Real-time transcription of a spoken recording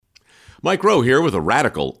Mike Rowe here with a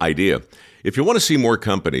radical idea. If you want to see more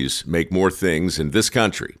companies make more things in this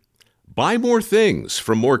country, buy more things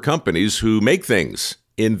from more companies who make things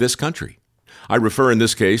in this country. I refer in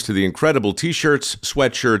this case to the incredible t-shirts,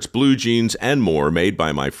 sweatshirts, blue jeans, and more made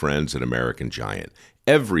by my friends at American Giant.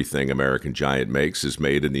 Everything American Giant makes is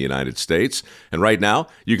made in the United States. And right now,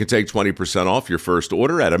 you can take 20% off your first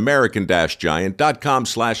order at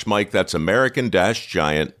american-giant.com/Mike. That's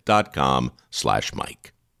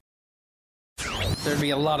american-giant.com/Mike. There'd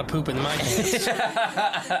be a lot of poop in my pants.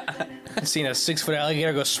 I've seen a 6-foot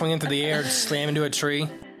alligator go swinging through the air and slam into a tree.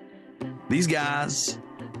 These guys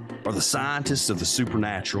are the scientists of the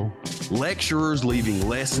supernatural, lecturers leaving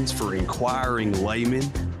lessons for inquiring laymen.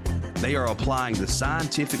 They are applying the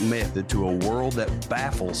scientific method to a world that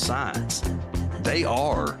baffles science. They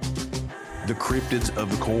are the cryptids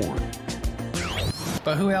of the corn.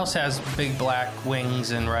 But who else has big black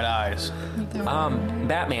wings and red eyes?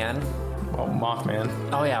 Batman. Oh, Mothman.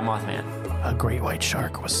 Oh, yeah, Mothman. A great white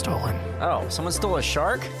shark was stolen. Oh, someone stole a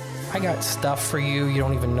shark? I got stuff for you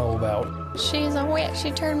don't even know about. She's a witch.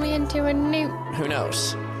 She turned me into a newt. Who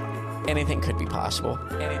knows? Anything could be possible.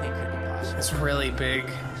 Anything could be possible. It's really big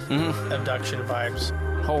abduction vibes.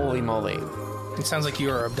 Holy moly. It sounds like you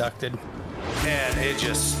were abducted. And it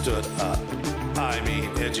just stood up. I mean,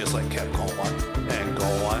 it just like kept going and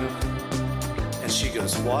going. And she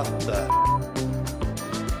goes, what the?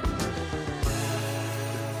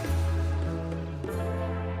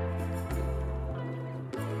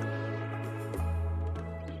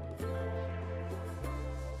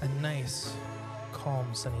 A nice,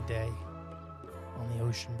 calm, sunny day on the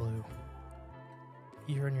ocean blue.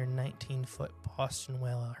 You're in your 19-foot Boston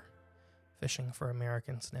whaler fishing for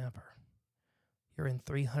American snapper. You're in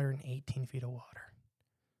 318 feet of water.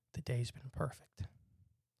 The day's been perfect.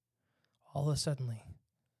 All of a sudden,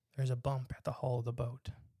 there's a bump at the hull of the boat.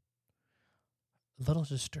 A little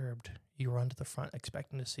disturbed, you run to the front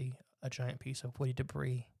expecting to see a giant piece of woody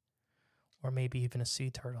debris, or maybe even a sea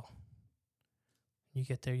turtle. You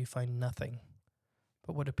get there, you find nothing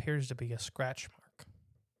but what appears to be a scratch mark.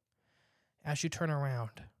 As you turn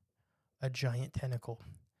around, a giant tentacle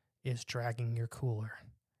is dragging your cooler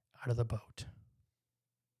out of the boat.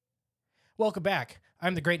 Welcome back.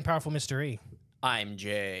 I'm the great and powerful Mr. E. I'm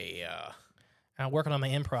Jay. I'm working on my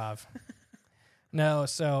improv. No,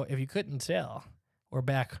 so if you couldn't tell, we're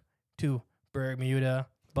back to Bermuda,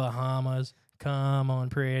 Bahamas. Come on,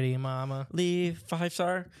 pretty mama. Leave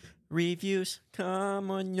 5-star reviews. Come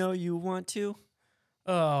on, know you want to.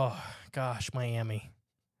 Oh, gosh, Miami.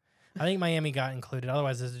 I think Miami got included.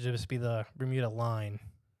 Otherwise, this would just be the Bermuda line.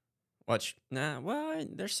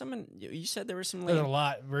 There's some. You said there was some. There's a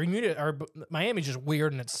lot. Miami's just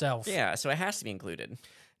weird in itself. Yeah, so it has to be included.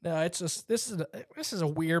 No, it's just this is a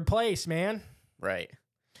weird place, man. Right.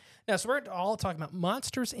 Now, so we're all talking about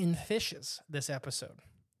monsters and fishes this episode.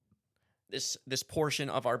 This portion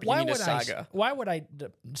of our Bermuda saga. Why would I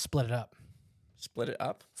split it up? Split it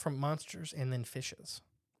up from monsters and then fishes?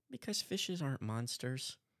 Because fishes aren't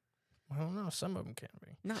monsters. I don't know. Some of them can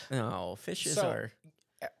be. No, fishes are.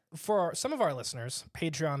 For some of our listeners,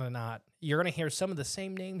 Patreon or not, you're going to hear some of the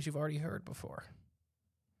same names you've already heard before.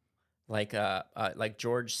 Like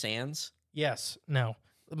George Sands? Yes. No.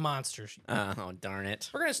 Monsters. Oh, darn it.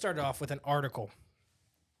 We're going to start off with an article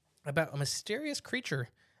about a mysterious creature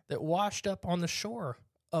that washed up on the shore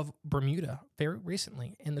of Bermuda very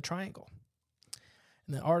recently in the Triangle.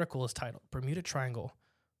 And the article is titled, Bermuda Triangle,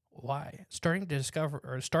 Why? Startling discover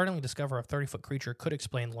of 30-foot creature could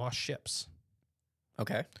explain lost ships.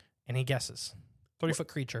 Okay. And he guesses. 30-foot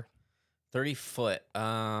creature. 30 foot.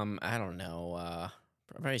 I don't know.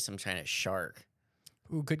 Probably some kind of shark.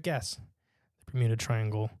 Ooh, good guess. The Bermuda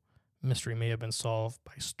Triangle mystery may have been solved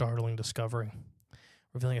by startling discovery,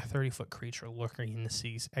 revealing a 30-foot creature lurking in the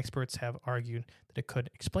seas. Experts have argued that it could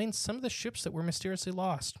explain some of the ships that were mysteriously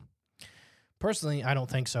lost. Personally, I don't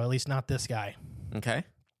think so, at least not this guy. Okay.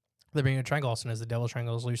 The Bermuda Triangle, also known as the Devil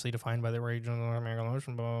Triangle, is loosely defined by the region of the American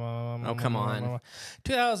Ocean. Oh, come on.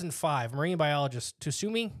 2005, marine biologist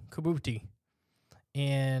Tsumi Kabuti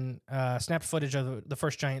snapped footage of the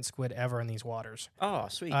first giant squid ever in these waters. Oh,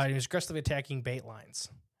 sweet. He was aggressively attacking bait lines.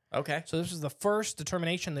 Okay. So this was the first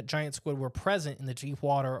determination that giant squid were present in the deep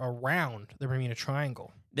water around the Bermuda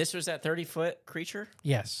Triangle. This was that 30-foot creature?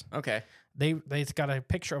 Yes. Okay. They got a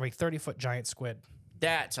picture of a 30-foot giant squid.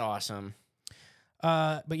 That's awesome.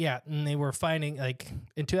 But yeah, and they were finding, like,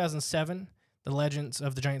 in 2007, the legends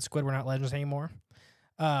of the giant squid were not legends anymore.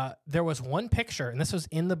 There was one picture, and this was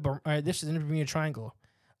in the Bermuda Triangle,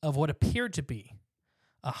 of what appeared to be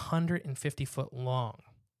 150-foot long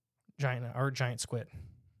giant squid.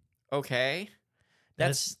 Okay.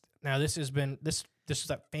 That's Now, this is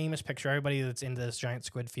that famous picture. Everybody that's into this giant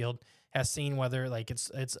squid field has seen whether like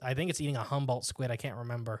it's I think it's eating a Humboldt squid. I can't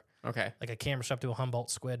remember. Okay. Like a camera shot to a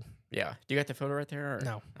Humboldt squid. Yeah. Do you got the photo right there? Or?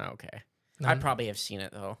 No. Oh, okay. No. I probably have seen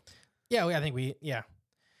it though. Yeah, I think yeah.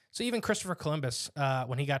 So even Christopher Columbus,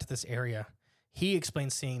 when he got to this area, he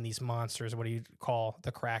explained seeing these monsters, what he call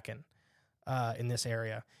the Kraken, in this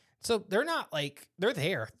area. So they're not like, they're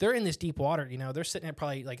there. They're in this deep water, you know. They're sitting at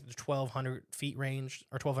probably like the 1,200 feet range,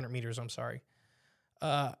 or 1,200 meters, I'm sorry.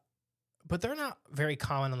 But they're not very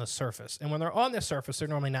common on the surface. And when they're on the surface, they're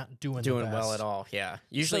normally not doing the best. Well at all, yeah.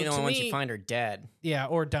 Usually the only ones you find are dead. Yeah,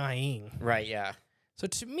 or dying. Right, yeah. So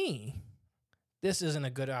to me, this isn't a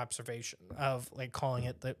good observation of like calling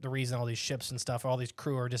it the reason all these ships and stuff, all these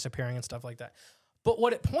crew are disappearing and stuff like that. But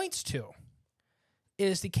what it points to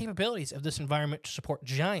is the capabilities of this environment to support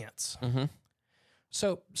giants. Mm-hmm.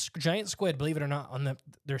 So giant squid, believe it or not, on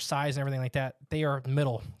their size and everything like that, they are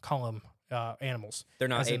middle column animals. They're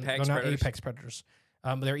not apex predators.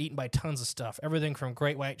 They're eaten by tons of stuff. Everything from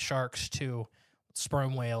great white sharks to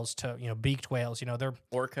sperm whales to beaked whales. They're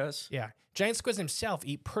orcas. Yeah, giant squids themselves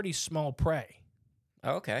eat pretty small prey.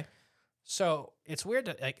 Oh, okay. So it's weird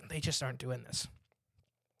that they just aren't doing this.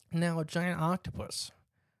 Now a giant octopus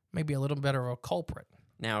may be a little better of a culprit.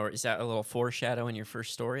 Now is that a little foreshadow in your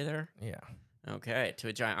first story there? Yeah. Okay, to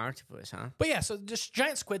a giant octopus, huh? But yeah, so this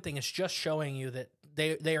giant squid thing is just showing you that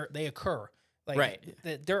they occur. Like, right.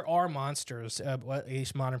 That there are monsters, what at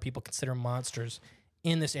least modern people consider monsters,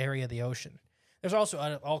 in this area of the ocean. There's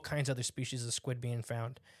also all kinds of other species of squid being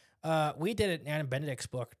found. We did it in Adam Benedict's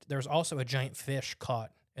book. There's also a giant fish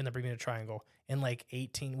caught in the Bermuda Triangle in like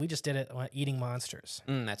 18. We just did it on Eating Monsters.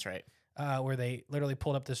 That's right. Where they literally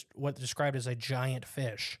pulled up this, what described as a giant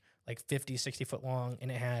fish, like 50, 60 foot long,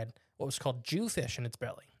 and it had what was called Jewfish in its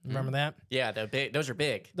belly. Remember that? Yeah, they're big. Those are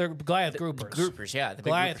big. They're Goliath groupers. Groupers, yeah. The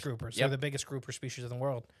Goliath groupers. Yep. They're the biggest grouper species in the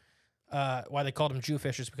world. Why they called them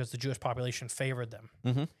Jewfish is because the Jewish population favored them.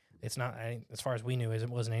 Mm-hmm. It's not, as far as we knew, it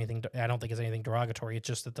wasn't anything. I don't think it's anything derogatory. It's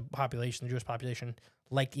just that the Jewish population,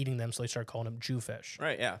 liked eating them, so they started calling them Jewfish.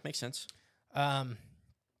 Right. Yeah, makes sense.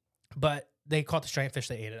 But they caught this giant fish.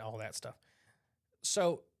 They ate it. All that stuff.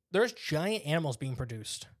 So there's giant animals being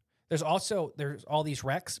produced. There's all these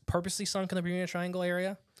wrecks purposely sunk in the Bermuda Triangle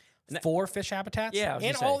area for fish habitats. Yeah,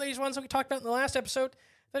 and all these ones that we talked about in the last episode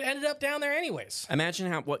that ended up down there anyways.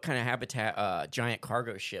 Imagine what kind of habitat a giant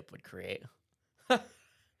cargo ship would create.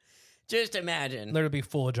 Just imagine. Literally be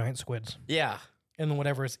full of giant squids. Yeah. And then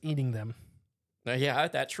whatever is eating them. Yeah,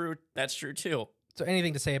 that's true. That's true too. So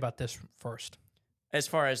anything to say about this first? As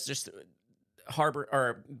far as just harbor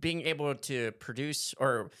or being able to produce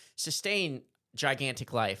or sustain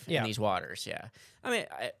gigantic life in these waters. Yeah. I mean,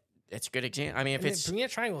 it's a good example. I mean, if it's... The Bermuda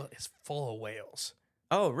Triangle is full of whales.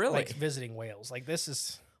 Oh, really? Like visiting whales. Like this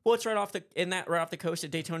is... Well, it's right off the coast of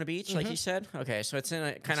Daytona Beach, like you said. Okay, so it's in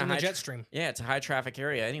a kind of high jet stream. Yeah, it's a high traffic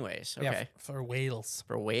area, anyways. Okay, yeah, for whales.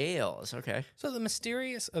 For whales, okay. So the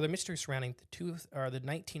mystery surrounding the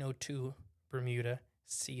 1902 Bermuda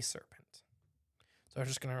sea serpent. So I was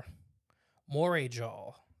just gonna moray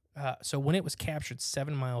jaw. So when it was captured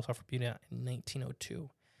 7 miles off Bermuda in 1902,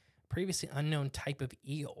 a previously unknown type of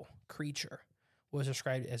eel creature was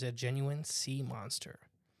described as a genuine sea monster.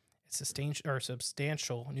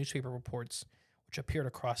 Substantial newspaper reports which appeared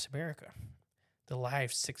across America. The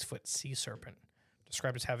live 6-foot sea serpent,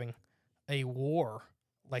 described as having a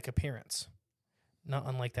war-like appearance, not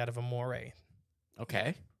unlike that of a moray.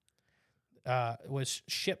 Okay. Was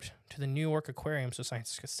shipped to the New York Aquarium so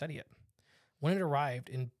scientists could study it. When it arrived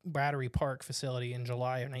in Battery Park facility in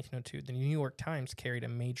July of 1902, the New York Times carried a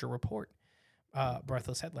major report.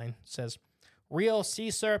 Breathless headline says, "Real sea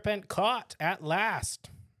serpent caught at last."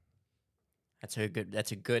 That's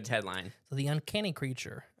a good headline. So the uncanny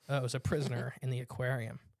creature was a prisoner in the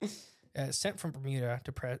aquarium, sent from Bermuda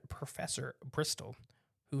to Professor Bristol,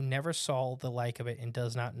 who never saw the like of it and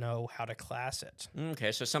does not know how to class it.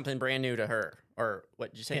 Okay, so something brand new to her, or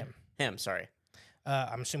what did you say? Him. Sorry.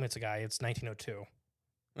 I'm assuming it's a guy. It's 1902.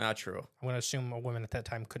 Not true. I'm going to assume a woman at that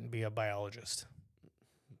time couldn't be a biologist.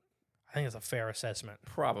 I think it's a fair assessment.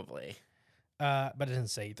 Probably. But it doesn't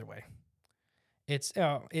say either way. It's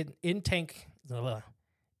in tank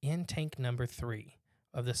number 3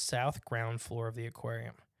 of the south ground floor of the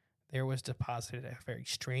aquarium. There was deposited a very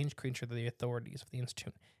strange creature that the authorities of the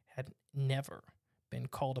institute had never been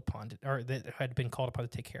called upon to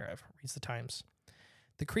take care of. Reads the Times.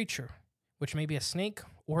 The creature, which may be a snake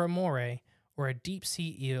or a moray or a deep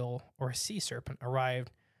sea eel or a sea serpent,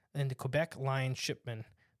 arrived in the Quebec line shipment,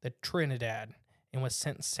 the Trinidad, and was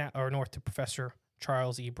sent north to Professor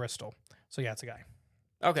Charles E. Bristol. So yeah, it's a guy.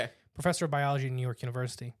 Okay. Professor of biology at New York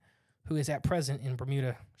University. who is at present in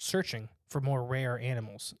Bermuda searching for more rare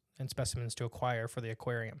animals and specimens to acquire for the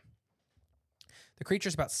aquarium. The creature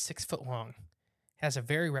is about 6 foot long, has a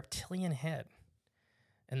very reptilian head,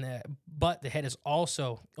 but the head is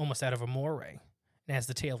also almost out of a moray and has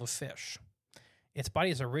the tail of a fish. Its body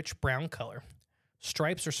is a rich brown color.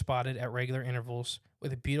 Stripes are spotted at regular intervals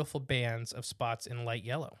with beautiful bands of spots in light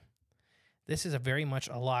yellow. This is very much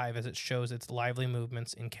alive as it shows its lively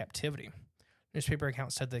movements in captivity. Newspaper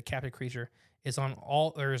account said the captive creature is on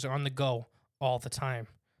the go all the time,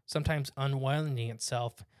 sometimes unwinding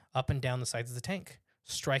itself up and down the sides of the tank,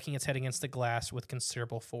 striking its head against the glass with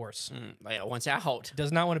considerable force. Once out.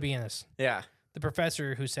 Does not want to be in this. Yeah. The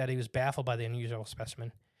professor, who said he was baffled by the unusual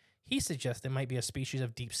specimen, he suggested it might be a species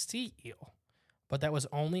of deep sea eel, but that was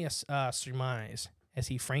only a surmise, as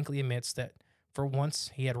he frankly admits that for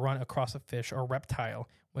once he had run across a fish or reptile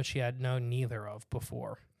which he had known neither of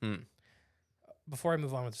before. Before I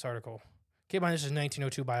move on with this article, keep in mind this is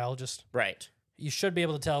 1902 biologist. Right. You should be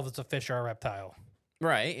able to tell if it's a fish or a reptile.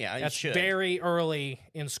 Right, yeah, That's you should. very early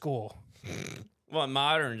in school. Well, in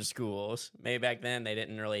modern schools, maybe back then they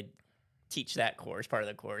didn't really teach that part of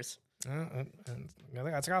the course.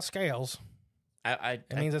 It's got scales.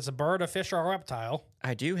 It means it's a bird, a fish, or a reptile.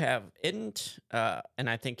 I do have, and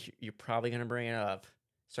I think you're probably going to bring it up,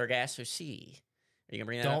 Sargasso Sea. Are you going to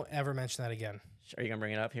bring that up? Don't ever mention that again. Are you going to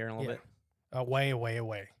bring it up here in a little bit? Way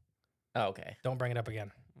away. Oh, okay. Don't bring it up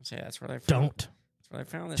again. I'll say that's where they found. Don't. That's where they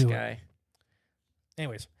found this guy.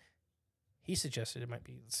 Anyways, he suggested it might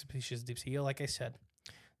be the species of deep sea eel, like I said.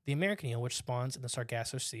 The American eel, which spawns in the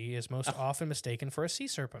Sargasso Sea, is most often mistaken for a sea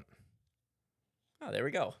serpent. Oh, there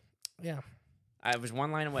we go. Yeah. I was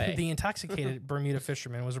one line away. The intoxicated Bermuda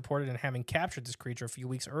fisherman was reported in having captured this creature a few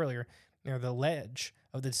weeks earlier near the ledge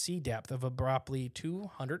of the sea depth of abruptly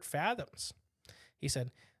 200 fathoms. He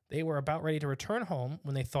said they were about ready to return home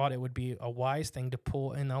when they thought it would be a wise thing to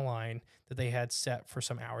pull in the line that they had set for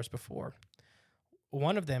some hours before.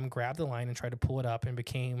 One of them grabbed the line and tried to pull it up and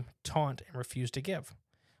became taut and refused to give.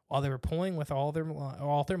 While they were pulling with all their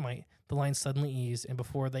might, the line suddenly eased, and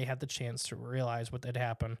before they had the chance to realize what had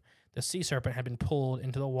happened, the sea serpent had been pulled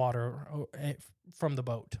into the water from the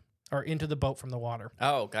boat, or into the boat from the water.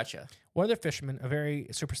 Oh, gotcha. One of the fishermen, a very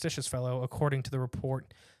superstitious fellow, according to the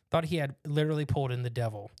report, thought he had literally pulled in the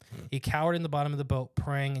devil. He cowered in the bottom of the boat,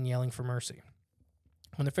 praying and yelling for mercy.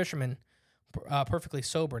 When the fishermen, perfectly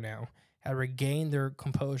sober now, had regained their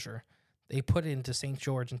composure, they put it into St.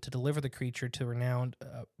 George and to deliver the creature to renowned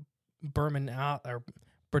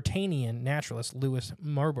Britannian naturalist Lewis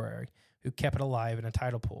Marbury, who kept it alive in a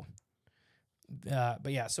tidal pool.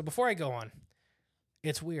 So before I go on,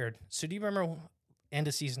 it's weird. So do you remember end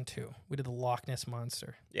of season 2? We did the Loch Ness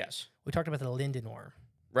Monster. Yes. We talked about the linden worm.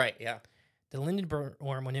 Right, yeah. The linden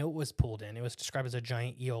worm, when it was pulled in, it was described as a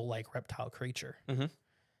giant eel-like reptile creature. Mm-hmm.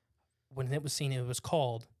 When it was seen, it was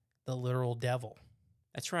called the literal devil.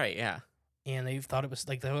 That's right, yeah. And they thought it was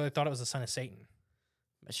they thought it was the son of Satan.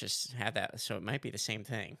 Let's just have that, so it might be the same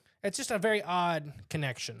thing. It's just a very odd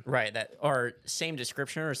connection. Right, that or same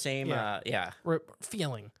description or same,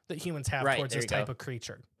 feeling that humans have right, towards this type of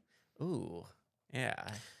creature. Ooh, yeah.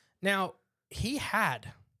 Now, he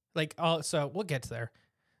had, so we'll get to there.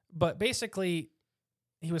 But basically,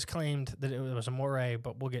 he was claimed that it was a moray,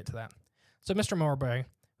 but we'll get to that. So Mr. Marbury,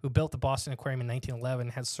 who built the Boston Aquarium in 1911,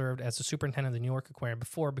 had served as the superintendent of the New York Aquarium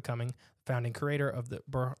before becoming the founding curator of the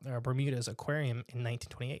Bermuda's Aquarium in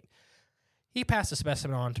 1928. He passed the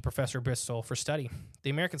specimen on to Professor Bristol for study. The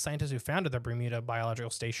American scientist who founded the Bermuda Biological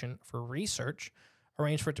Station for research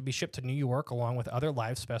arranged for it to be shipped to New York along with other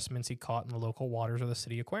live specimens he caught in the local waters of the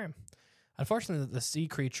city aquarium. Unfortunately, the sea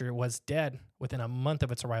creature was dead within a month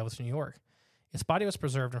of its arrival to New York. Its body was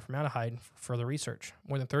preserved in formaldehyde for further research.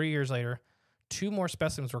 More than 30 years later, 2 more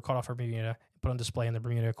specimens were caught off of Bermuda and put on display in the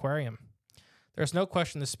Bermuda Aquarium. There's no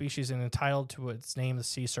question this species is entitled to its name, the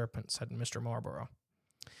sea serpent, said Mr. Marlborough.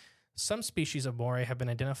 Some species of moray have been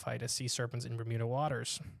identified as sea serpents in Bermuda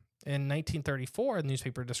waters. In 1934, the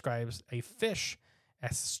newspaper describes a fish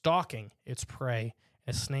as stalking its prey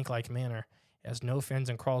in a snake-like manner. It has no fins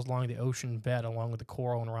and crawls along the ocean bed along with the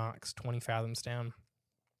coral and rocks 20 fathoms down.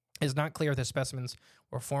 It is not clear if the specimens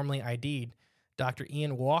were formally ID'd. Dr.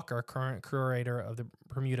 Ian Walker, current curator of the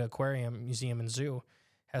Bermuda Aquarium Museum and Zoo,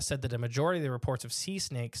 has said that a majority of the reports of sea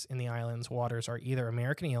snakes in the island's waters are either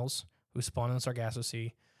American eels, who spawn in the Sargasso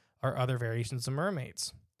Sea, or other variations of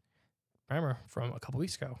mermaids. Remember, from a couple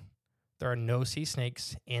weeks ago, there are no sea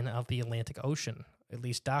snakes in the Atlantic Ocean, at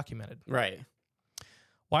least documented. Right.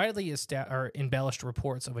 Widely embellished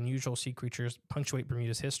reports of unusual sea creatures punctuate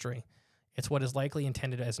Bermuda's history. It's what is likely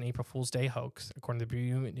intended as an April Fool's Day hoax, according to the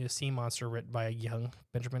Bermuda sea monster written by a young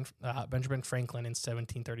Benjamin Franklin in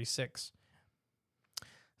 1736.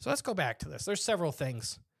 So let's go back to this. There's several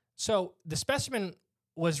things. So the specimen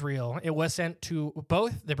was real. It was sent to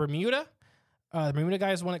both the Bermuda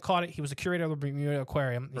guy is the one that caught it. He was the curator of the Bermuda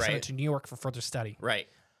Aquarium. He sent it to New York for further study. Right.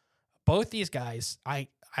 Both these guys,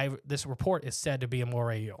 this report is said to be a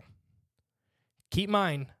moray eel. Keep in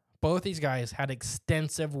mind, both these guys had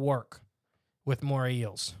extensive work with moray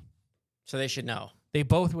eels. So they should know. They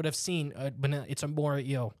both would have seen it's a moray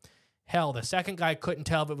eel. Hell, the second guy couldn't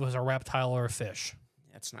tell if it was a reptile or a fish.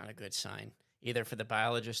 That's not a good sign, either for the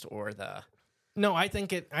biologist or the... No, I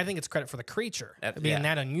think it's credit for the creature being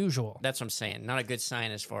that unusual. That's what I'm saying. Not a good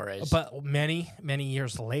sign as far as... But many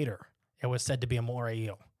years later, it was said to be a moray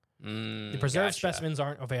eel. The preserved specimens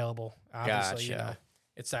aren't available. Obviously,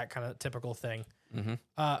 it's that kind of typical thing. Mm-hmm.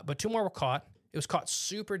 But 2 more were caught. It was caught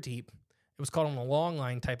super deep. It was caught on a long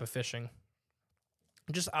line type of fishing.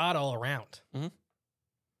 Just odd all around. Mm-hmm.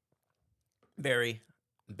 Very,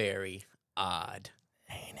 very odd.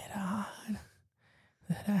 Ain't it odd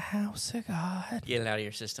that a house of God Get it out of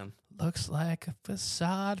your system. looks like a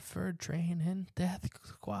facade for draining death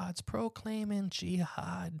squads proclaiming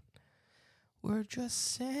jihad? We're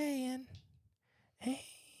just saying, ain't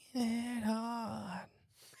it odd?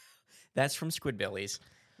 That's from Squidbillies.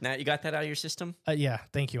 Now you got that out of your system? Yeah,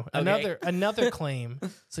 thank you. Okay. Another claim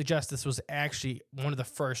suggests this was actually one of the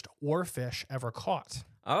first oarfish ever caught.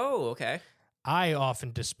 Oh, okay. I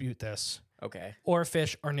often dispute this. Okay.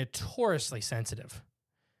 Oarfish are notoriously sensitive.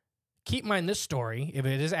 Keep in mind this story, if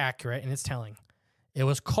it is accurate and it's telling, it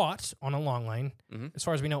was caught on a long line. Mm-hmm. As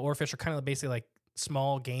far as we know, oarfish are kind of basically like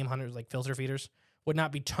small game hunters, like filter feeders. Would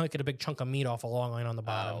not be taking a big chunk of meat off a long line on the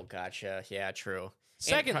bottom. Oh, gotcha. Yeah, true.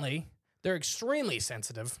 Secondly, they're extremely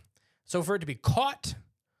sensitive. So for it to be caught,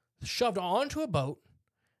 shoved onto a boat,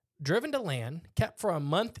 driven to land, kept for a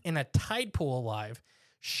month in a tide pool alive,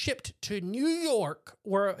 shipped to New York,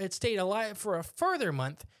 where it stayed alive for a further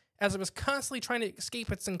month as it was constantly trying to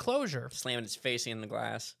escape its enclosure, slamming its face in the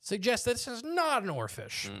glass, suggests that this is not an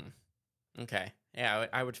oarfish. Okay. Yeah,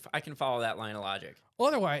 I can follow that line of logic.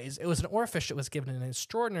 Otherwise, it was an oarfish that was given an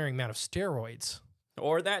extraordinary amount of steroids.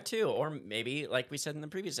 Or that too. Or maybe, like we said in the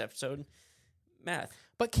previous episode, meth.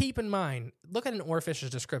 But keep in mind, look at an oarfish's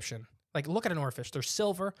description. Like, look at an oarfish. They're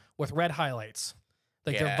silver with red highlights.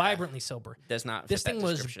 Like, they're vibrantly silver. Does not fit This thing that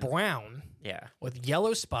was description. Brown. Yeah. With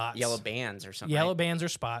yellow spots. Yellow bands or something. Yellow bands or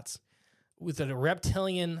spots. With a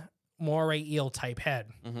reptilian moray eel type head.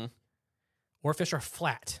 Mm-hmm. Oarfish are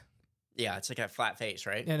flat. Yeah, it's like a flat face,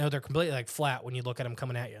 right? You know, they're completely like flat when you look at them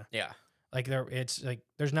coming at you. Yeah. Like it's like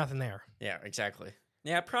there's nothing there. Yeah, exactly.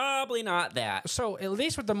 Yeah, probably not that. So at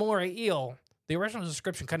least with the moray eel, the original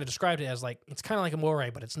description kind of described it as like it's kind of like a moray,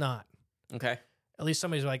 but it's not. Okay. At least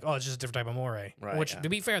somebody's like, oh, it's just a different type of moray. Right, Which, yeah. to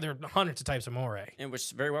be fair, there are hundreds of types of moray. And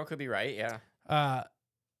which very well could be right, yeah.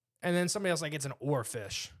 And then somebody else like it's an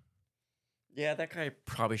oarfish. Yeah, that guy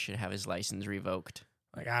probably should have his license revoked.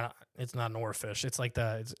 Like it's not an oarfish. It's like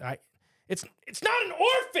it's not an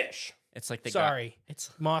oarfish. It's like the Sorry,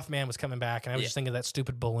 it's Mothman was coming back, and I was just thinking of that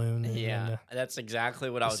stupid balloon. yeah. That's exactly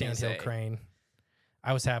what I was going to sandhill say. crane.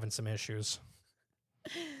 I was having some issues.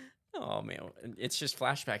 Oh man, it's just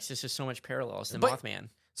flashbacks. This is so much parallels to But- Mothman.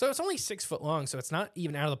 So it's only 6 foot long, so it's not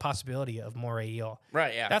even out of the possibility of moray eel.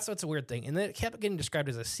 Right, yeah. That's what's a weird thing. And then it kept getting described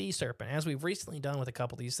as a sea serpent. As we've recently done with a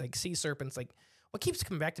couple of these like sea serpents, like what keeps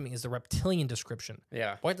coming back to me is the reptilian description.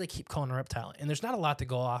 Yeah. Why do they keep calling it a reptile? And there's not a lot to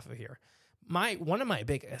go off of here. One of my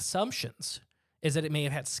big assumptions is that it may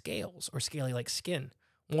have had scales or scaly like skin.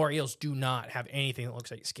 Moray eels do not have anything that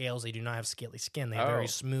looks like scales. They do not have scaly skin. They have very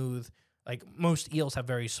smooth, like most eels have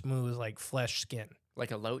very smooth, like flesh skin.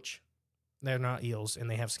 Like a loach? They're not eels, and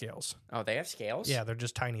they have scales. Oh, they have scales? Yeah, they're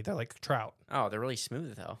just tiny. They're like trout. Oh, they're really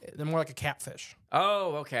smooth though. They're more like a catfish.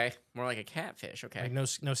 Oh, okay. More like a catfish. Okay. Like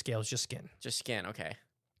no scales, just skin. Just skin. Okay.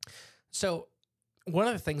 So one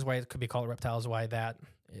of the things why it could be called a reptile is why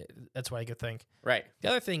that's what I could think. Right. The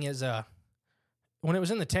other thing is when it was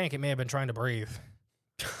in the tank, it may have been trying to breathe.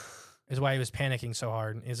 Is why he was panicking so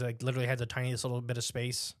hard. Is like literally had the tiniest little bit of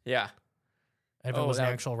space. Yeah. If it was an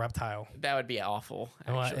actual reptile. That would be awful.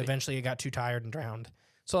 And eventually it got too tired and drowned.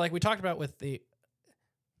 So like we talked about with the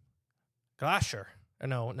glacier.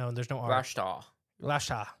 No, there's no R. Glashta.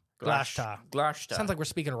 Glashta. Sounds like we're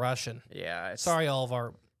speaking Russian. Yeah. Sorry, all of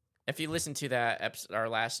our... If you listen to that episode, our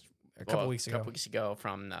last... A couple weeks ago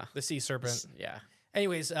from the sea serpent. Yeah.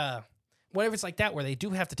 Anyways, whenever it's like that where they do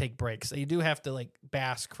have to take breaks, they do have to like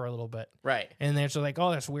bask for a little bit. Right. And they're just like, oh,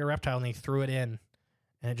 that's a weird reptile, and they threw it in,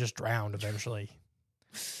 and it just drowned eventually.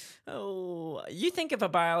 Oh, you think if a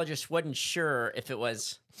biologist wasn't sure if it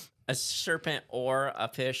was a serpent or a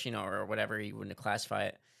fish, or whatever, he wouldn't classify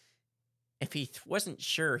it. If he wasn't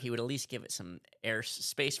sure, he would at least give it some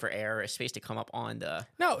space to come up on the...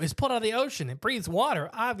 No, it's pulled out of the ocean. It breathes water,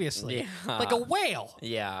 obviously. Yeah. Like a whale.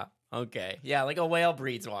 Yeah, okay. Yeah, like a whale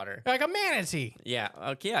breathes water. Like a manatee. Yeah,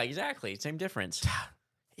 okay, yeah, exactly. Same difference.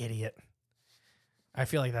 Idiot. I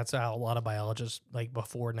feel like that's how a lot of biologists, like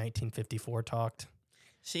before 1954, talked.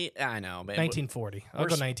 See, I know, but... 1940. I'll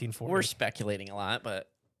go 1940. We're speculating a lot, but...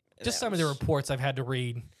 Just some of the reports I've had to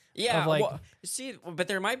read. Yeah, well, but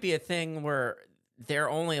there might be a thing where they're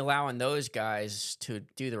only allowing those guys to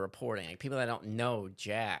do the reporting, like people that don't know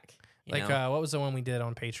jack. Like what was the one we did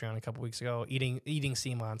on Patreon a couple weeks ago? Eating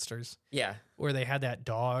sea monsters. Yeah, where they had that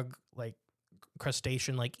dog like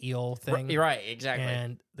crustacean like eel thing. Right, exactly.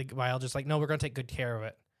 And the biologist like, no, we're gonna take good care of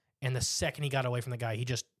it. And the second he got away from the guy, he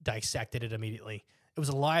just dissected it immediately. It was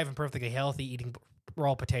alive and perfectly healthy, eating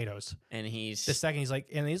raw potatoes. And the second he's like,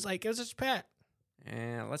 it was his pet.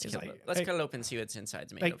 Yeah, let's cut it open and see what its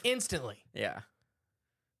inside's made like of. Instantly. Yeah.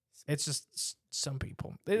 It's just some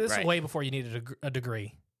people. This is way before you needed a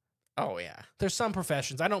degree. Oh, yeah. There's some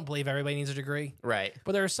professions. I don't believe everybody needs a degree. Right.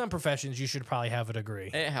 But there are some professions you should probably have a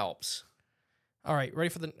degree. It helps. All right, ready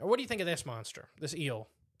for what do you think of this monster? This eel?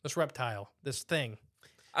 This reptile? This thing?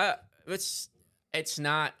 It's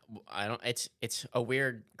not. It's a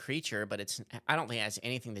weird creature, but I don't think it has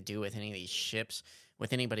anything to do with any of these ships,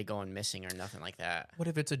 with anybody going missing or nothing like that. What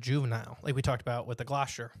if it's a juvenile, like we talked about with the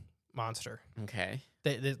Gloucester monster? Okay.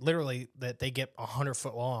 They literally they get 100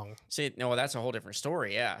 foot long. See, no, that's a whole different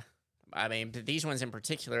story. Yeah, I mean, these ones in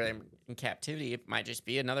particular in captivity, it might just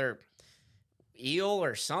be another eel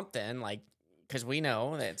or something like. Because we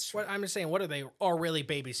know that's what I'm just saying. What are they? Are really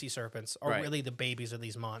baby sea serpents? Are right. really the babies of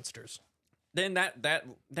these monsters? Then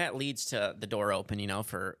that leads to the door open,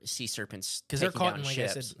 for sea serpents because they're caught in like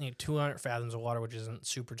ships. I said, 200 fathoms of water, which isn't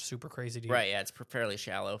super crazy deep. Right? Yeah, it's fairly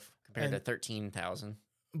shallow compared to 13,000.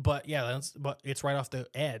 But yeah, but it's right off the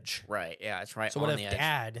edge. Right? Yeah, it's right. So on what the if edge.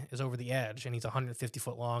 Dad is over the edge and he's 150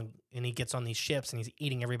 foot long and he gets on these ships and he's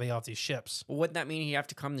eating everybody off these ships? Well, wouldn't that mean you have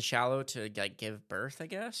to come to shallow to like give birth? I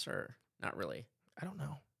guess, or not really. I don't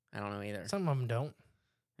know. I don't know either. Some of them don't.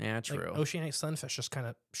 Yeah, true. Like oceanic sunfish just kind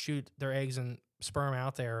of shoot their eggs and sperm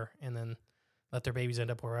out there and then let their babies end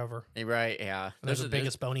up wherever. Right, yeah. Those are the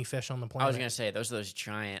biggest bony fish on the planet. I was going to say, those are those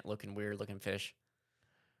giant looking, weird looking fish.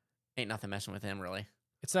 Ain't nothing messing with them, really.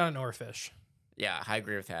 It's not an oarfish. Yeah, I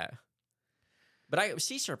agree with that. But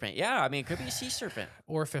sea serpent, yeah, I mean, it could be a sea serpent.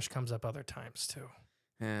 Oarfish comes up other times, too.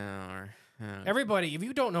 Everybody, if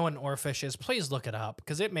you don't know what an oarfish is, please look it up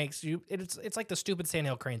because it makes you. It's like the stupid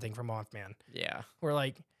sandhill crane thing from Mothman. Yeah, we're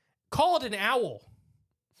like, call it an owl.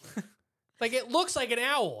 Like it looks like an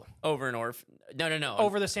owl over an No.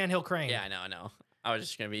 Over the sandhill crane. Yeah, I know. I was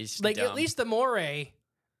just gonna be like dumb. At least the moray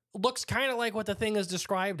looks kind of like what the thing is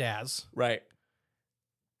described as. Right.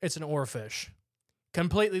 It's an oarfish,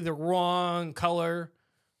 completely the wrong color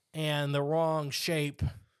and the wrong shape.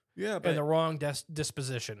 Yeah, but and the wrong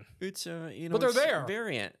disposition. It's but they're there. A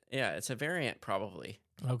variant. Yeah, it's a variant probably.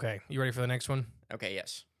 Okay, you ready for the next one? Okay,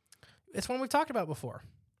 yes. It's one we've talked about before.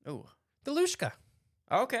 Ooh, the Lushka.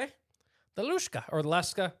 Okay. The Lushka or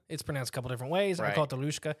Leska. It's pronounced a couple different ways. Right. I call it the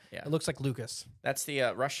Lushka. Yeah. It looks like Lucas. That's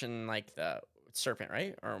the Russian, like the serpent,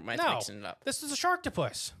 right? Or am I mixing it up? This is a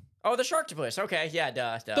sharktopus. Oh, the sharktopus. Okay, yeah,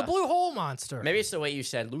 duh. The blue hole monster. Maybe it's the way you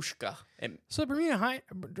said Lushka. So the Bermuda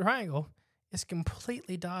Triangle is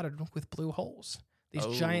completely dotted with blue holes. These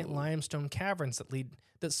giant limestone caverns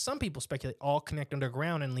that some people speculate all connect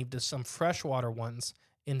underground and lead to some freshwater ones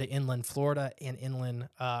into inland Florida and inland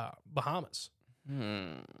Bahamas.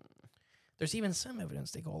 There's even some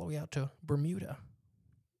evidence they go all the way out to Bermuda.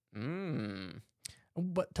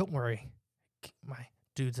 But don't worry, my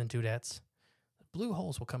dudes and dudettes. Blue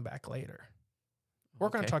holes will come back later. We're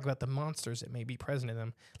going to talk about the monsters that may be present in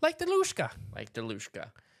them, like the Lushka.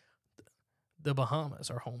 The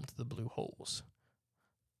Bahamas are home to the blue holes,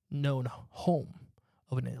 known home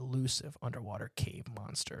of an elusive underwater cave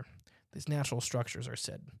monster. These natural structures are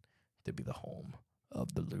said to be the home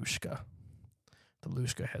of the Lushka. The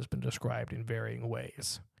Lushka has been described in varying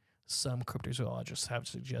ways. Some cryptozoologists have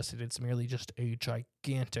suggested it's merely just a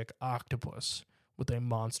gigantic octopus with a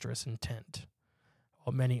monstrous intent,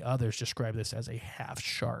 while many others describe this as a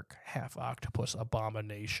half-shark, half-octopus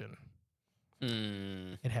abomination.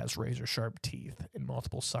 It has razor-sharp teeth and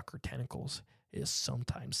multiple sucker tentacles. It is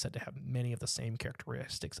sometimes said to have many of the same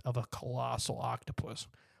characteristics of a colossal octopus,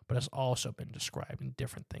 but has also been described in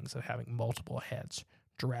different things of having multiple heads,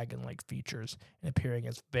 dragon-like features, and appearing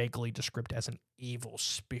as vaguely described as an evil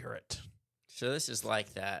spirit. So this is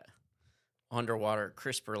like that underwater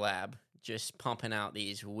CRISPR lab, just pumping out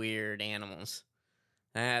these weird animals.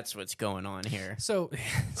 That's what's going on here. So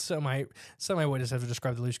my witnesses have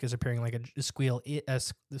described the Lushka as appearing like a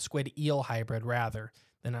squid eel hybrid rather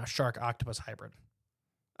than a shark octopus hybrid.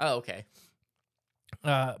 Oh, okay.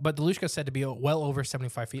 But the Lushka is said to be well over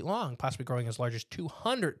 75 feet long, possibly growing as large as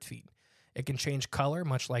 200 feet. It can change color,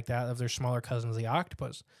 much like that of their smaller cousins, the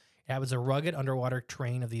octopus. It has a rugged underwater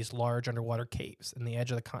terrain of these large underwater caves in the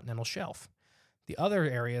edge of the continental shelf. The other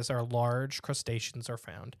areas are large crustaceans are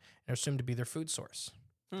found and are assumed to be their food source.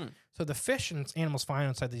 So the fish and animals found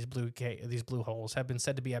inside these blue holes have been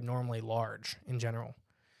said to be abnormally large in general.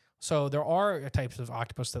 So there are types of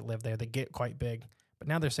octopus that live there that get quite big, but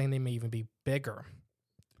now they're saying they may even be bigger.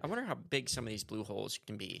 I wonder how big some of these blue holes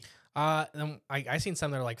can be. I seen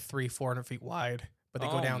some that are like 300-400 feet wide, but they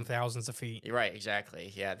go down thousands of feet. You're right,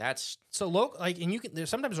 exactly. Yeah, that's so and you can.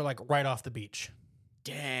 Sometimes they're like right off the beach.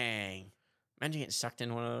 Dang. Imagine getting sucked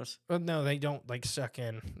in one of those. Well, no, they don't like suck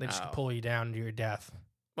in. They just pull you down to your death.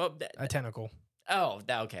 Well, a tentacle. Oh,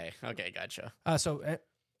 okay, gotcha.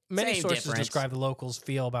 Many Same sources difference. describe the locals'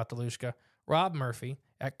 feel about the Lushka. Rob Murphy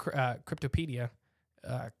at Cryptopedia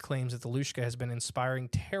claims that the Lushka has been inspiring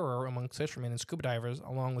terror among fishermen and scuba divers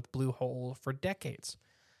along with blue hole for decades.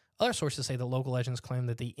 Other sources say that local legends claim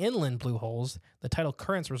that the inland blue holes, the tidal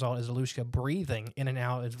currents result is the Lushka breathing in and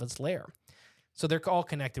out of its lair. So they're all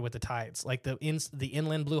connected with the tides. Like the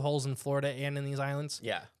inland blue holes in Florida and in these islands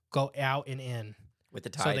go out and in. With the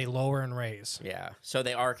tide. So they lower and raise. Yeah. So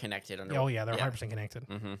they are connected. Oh, yeah. They're 100% connected.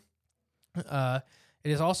 Mm-hmm. It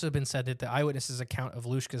has also been said that the eyewitnesses' account of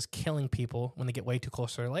Lushkas killing people when they get way too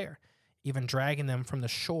close to their lair, even dragging them from the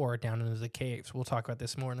shore down into the caves. We'll talk about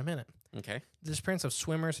this more in a minute. Okay. The disappearance of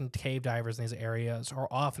swimmers and cave divers in these areas are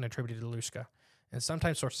often attributed to Lushka, and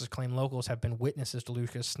sometimes sources claim locals have been witnesses to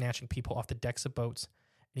Lushkas snatching people off the decks of boats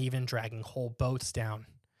and even dragging whole boats down.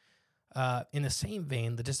 In the same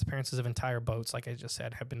vein, the disappearances of entire boats, like I just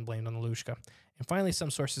said, have been blamed on the Lushka. And finally,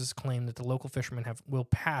 some sources claim that the local fishermen will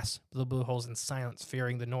pass the blue holes in silence,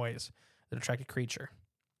 fearing the noise that attracted creature.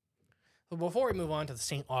 But before we move on to the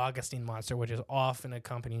St. Augustine monster, which is often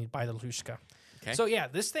accompanied by the Lushka. Okay. So yeah,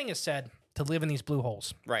 this thing is said to live in these blue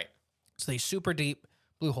holes. Right. So these super deep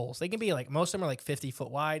blue holes. They can be like, most of them are like 50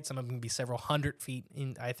 foot wide. Some of them can be several hundred feet.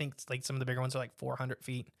 I think it's like some of the bigger ones are like 400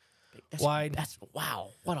 feet. Wide. That's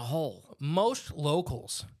wow. What a hole. Most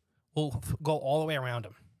locals will go all the way around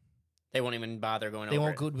them. They won't even bother going They over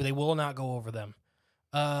won't it. go. They will not go over them.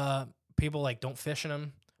 People like don't fish in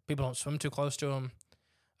them. People don't swim too close to them.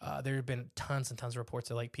 There have been tons and tons of reports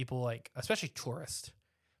of like people like, especially tourists,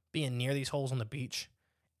 being near these holes on the beach,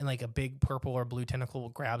 and like a big purple or blue tentacle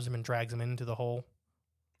grabs them and drags them into the hole.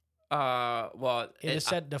 Well, It is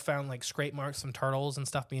said to found like scrape marks from turtles and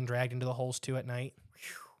stuff being dragged into the holes too at night.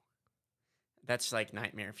 That's like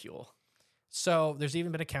nightmare fuel. So there's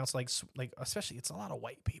even been accounts like especially it's a lot of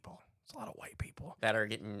white people. It's a lot of white people That are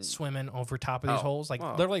getting swimming over top of these holes, like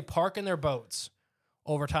wow. literally parking their boats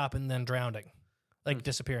over top and then drowning, like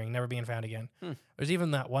disappearing, never being found again. There's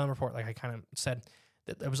even that one report, like I kind of said,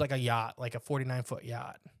 that it was like a yacht, like a 49-foot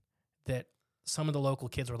yacht, that some of the local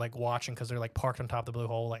kids were like watching because they're like parked on top of the blue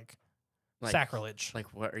hole, like sacrilege.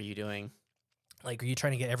 Like, what are you doing? Like, are you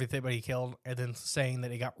trying to get everybody killed and then saying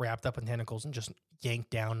that it got wrapped up in tentacles and just yanked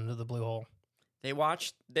down into the blue hole? They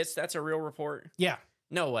watched this. That's a real report. Yeah.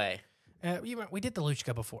 No way. We did the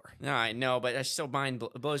Luchka before. No, I know, but it still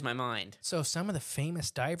blows my mind. So some of the famous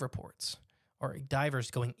dive reports are divers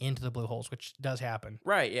going into the blue holes, which does happen.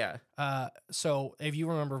 Right, yeah. So if you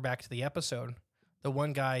remember back to the episode, the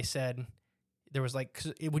one guy said there was like,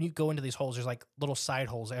 'cause when you go into these holes, there's like little side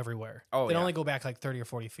holes everywhere. Oh, they yeah. only go back like 30 or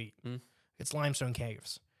 40 feet. It's limestone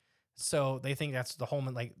caves. So they think that's the home,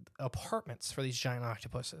 like apartments for these giant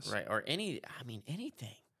octopuses. Right, or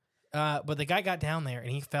anything. But the guy got down there and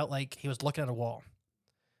he felt like he was looking at a wall.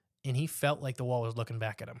 And he felt like the wall was looking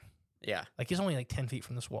back at him. Yeah. Like he's only like 10 feet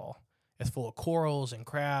from this wall. It's full of corals and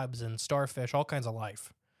crabs and starfish, all kinds of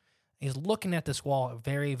life. He's looking at this wall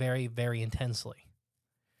very, very, very intensely.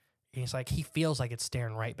 And he's like, he feels like it's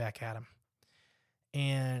staring right back at him.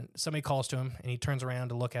 And somebody calls to him and he turns around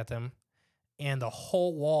to look at them. And the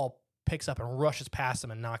whole wall picks up and rushes past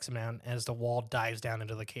him and knocks him down as the wall dives down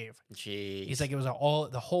into the cave. Jeez. He's like, the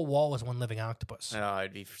whole wall was one living octopus. Oh,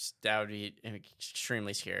 that would be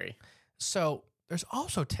extremely scary. So there's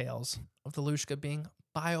also tales of the Lushka being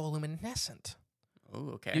bioluminescent. Oh,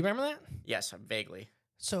 okay. Do you remember that? Yes, vaguely.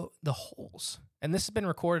 So the holes, and this has been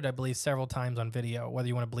recorded, I believe, several times on video, whether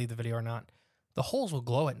you want to believe the video or not, the holes will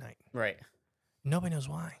glow at night. Right. Nobody knows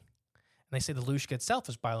why. And they say the Lushka itself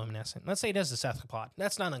is bioluminescent. Let's say it is a cephalopod.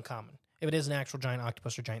 That's not uncommon. if it is an actual giant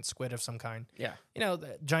octopus or giant squid of some kind. Yeah.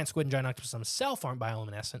 The giant squid and giant octopus themselves aren't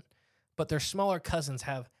bioluminescent, but their smaller cousins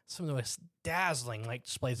have some of the most dazzling light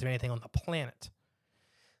displays of anything on the planet.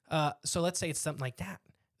 So let's say it's something like that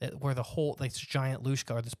where the whole, like this giant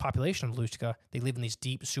Lushka or this population of Lushka, they live in these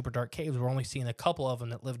deep, super dark caves. We're only seeing a couple of them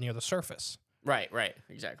that live near the surface. Right,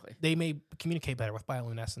 exactly. They may communicate better with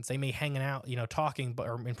bioluminescence. They may hanging out, talking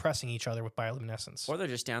or impressing each other with bioluminescence. Or they're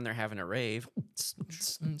just down there having a rave.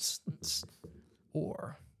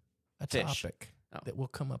 Or a Fish. topic that will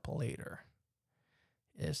come up later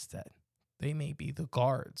is that they may be the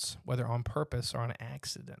guards, whether on purpose or on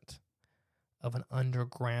accident, of an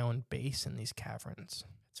underground base in these caverns.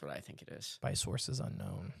 That's what I think it is. By sources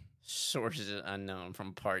unknown. Sources unknown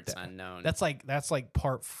from parts unknown. That's like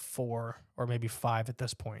part 4 or maybe 5 at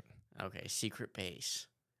this point. Okay, secret base.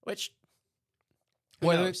 Which,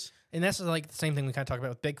 Whether knows? And this is like the same thing we kind of talked about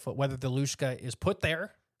with Bigfoot, whether the Lushka is put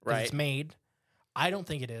there, Right. it's made. I don't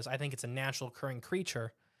think it is. I think it's a natural occurring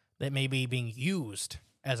creature that may be being used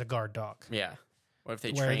as a guard dog. Yeah. What if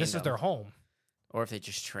they where trained this them? is their home. Or if they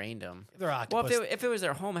just trained them. They're Well, octopus. if it was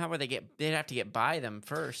their home, how would they get? They'd have to get by them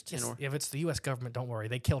first. Yes, if it's the U.S. government, don't worry.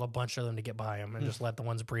 They killed a bunch of them to get by them and just let the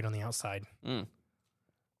ones breed on the outside.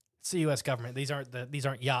 It's the U.S. government. These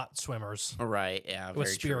aren't yacht swimmers Right. Yeah. with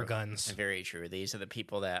Very spear true. guns. Very true. These are the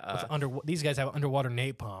people that. These guys have underwater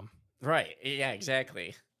napalm. Right. Yeah.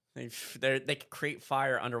 Exactly. They can create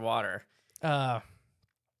fire underwater. But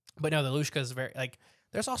no, the Lushka is very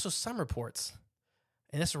there's also some reports,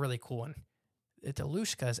 and this is a really cool one, that the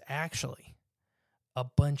Lushka is actually a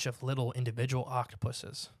bunch of little individual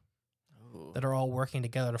octopuses Ooh. that are all working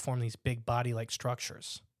together to form these big body-like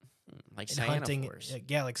structures. Like And hunting, cyanophores.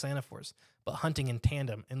 yeah, like cyanophores, but hunting in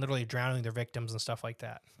tandem and literally drowning their victims and stuff like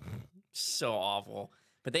that. So awful.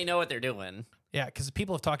 But they know what they're doing. Yeah, because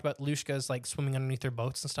people have talked about Lushkas like swimming underneath their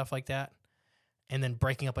boats and stuff like that, and then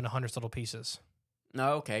breaking up into hundreds of little pieces.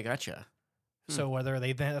 No, okay, gotcha. So whether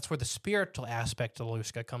that's where the spiritual aspect of the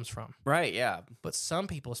Lushka comes from. Right, yeah. But some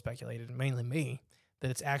people speculated, mainly me, that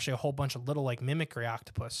it's actually a whole bunch of little mimicry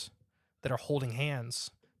octopus that are holding hands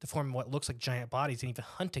to form what looks like giant bodies and even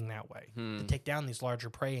hunting that way to take down these larger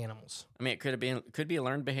prey animals. I mean, it could be a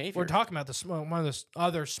learned behavior. We're talking about one of the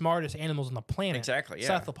other smartest animals on the planet. Exactly, yeah.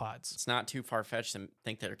 Cephalopods. It's not too far-fetched to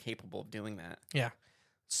think that they're capable of doing that. Yeah.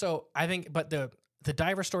 So I think, but the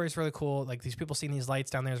diver story is really cool. Like these people seeing these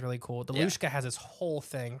lights down there is really cool. The Yeah. Lushka has its whole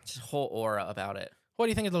thing. This whole aura about it. What do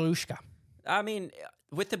you think of the Lushka? I mean,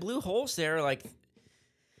 with the blue holes there, like,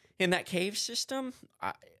 in that cave system,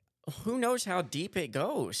 who knows how deep it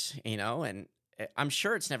goes, and I'm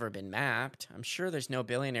sure it's never been mapped. I'm sure there's no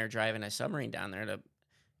billionaire driving a submarine down there to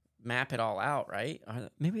map it all out, right?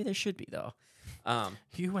 Maybe there should be, though.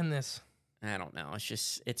 You win this. I don't know.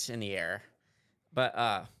 It's in the air. But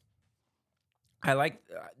I like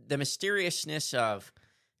the mysteriousness of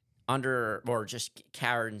or just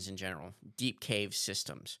caverns in general, deep cave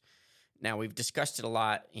systems. Now, we've discussed it a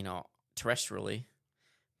lot, terrestrially,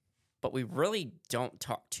 but we really don't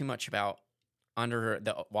talk too much about under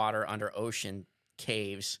the water, under ocean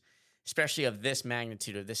caves, especially of this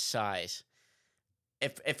magnitude, of this size.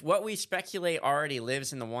 If what we speculate already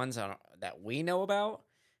lives in the ones that we know about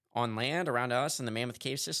on land around us in the Mammoth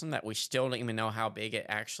Cave system, that we still don't even know how big it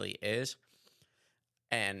actually is,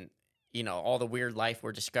 and all the weird life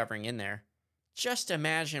we're discovering in there, just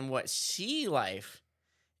imagine what sea life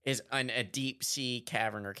is in a deep sea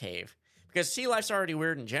cavern or cave. Because sea life's already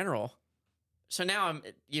weird in general. So now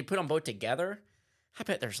you put them both together, I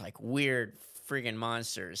bet there's weird friggin'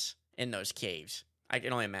 monsters in those caves. I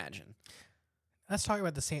can only imagine. Let's talk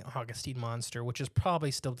about the St. Augustine monster, which is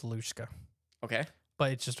probably still the Lushka, Okay.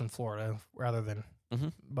 but it's just in Florida rather than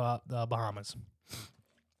Mhm. the Bahamas.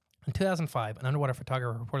 In 2005, an underwater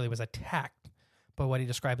photographer reportedly was attacked by what he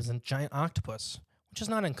described as a giant octopus, which is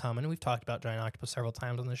not uncommon. We've talked about giant octopus several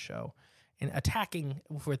times on this show. And attacking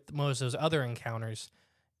with most of those other encounters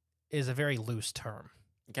is a very loose term.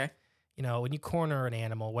 Okay. When you corner an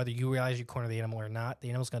animal, whether you realize you corner the animal or not, the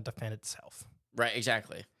animal's going to defend itself. Right,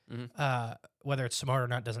 exactly. Mm-hmm. Whether it's smart or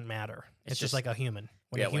not doesn't matter. It's just like a human.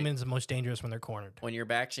 When a human's the most dangerous when they're cornered. When your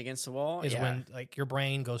back's against the wall, Is when your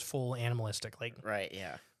brain goes full animalistic. Right,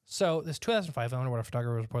 yeah. So this 2005 underwater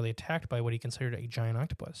photographer was reportedly attacked by what he considered a giant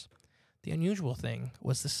octopus. The unusual thing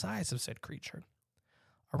was the size of said creature,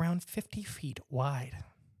 around 50 feet wide.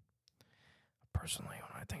 Personally,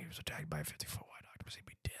 when I think he was attacked by a 50-foot wide octopus, he'd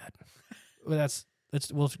be dead.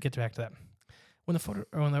 But we'll get back to that. When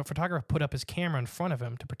the photographer put up his camera in front of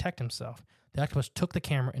him to protect himself, the octopus took the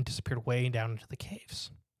camera and disappeared way down into the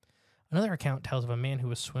caves. Another account tells of a man who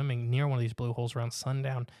was swimming near one of these blue holes around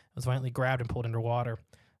sundown and was violently grabbed and pulled underwater.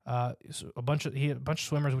 So a bunch of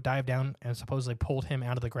swimmers would dive down and supposedly pulled him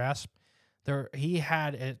out of the grasp. He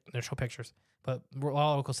had it. There's no pictures, but a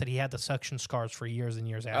lot of locals said he had the suction scars for years and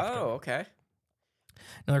years after. Oh, okay.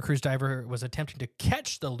 Another cruise diver was attempting to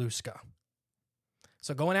catch the Luska,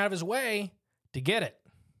 so going out of his way to get it.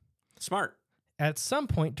 Smart. At some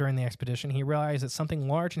point during the expedition, he realized that something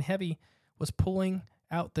large and heavy was pulling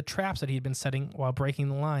out the traps that he had been setting while breaking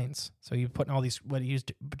the lines. So he put in all these, what he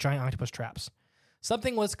used, giant octopus traps.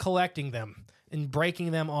 Something was collecting them and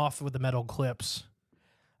breaking them off with the metal clips.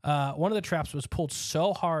 One of the traps was pulled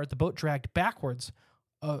so hard, the boat dragged backwards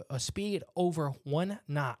a speed over 1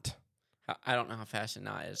 knot. I don't know how fast a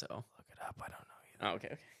knot is, though. Look it up. I don't know either. Oh,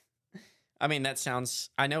 okay. I mean, that sounds...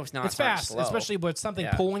 I know it's not It's fast, slow. especially with something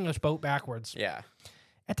pulling this boat backwards. Yeah.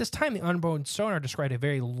 At this time, the onboard sonar described a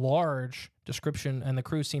very large description and the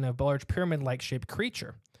cruise scene of a large pyramid-like shaped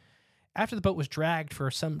creature. After the boat was dragged for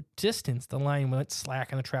some distance, the line went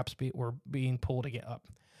slack and the traps were being pulled to get up.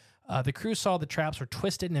 The crew saw the traps were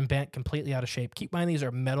twisted and bent completely out of shape. Keep in mind, these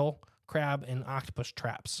are metal, crab, and octopus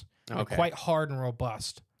traps. They're quite hard and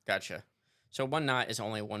robust. Gotcha. So 1 knot is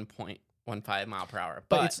only 1.15 mile per hour.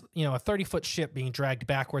 But it's, a 30-foot ship being dragged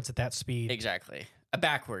backwards at that speed. Exactly.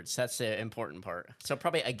 Backwards. That's the important part. So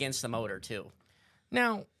probably against the motor, too.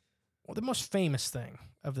 Now, the most famous thing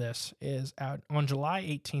of this is on July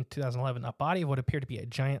 18th, 2011, a body of what appeared to be a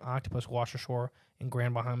giant octopus washed ashore in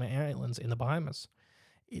Grand Bahama Islands in the Bahamas.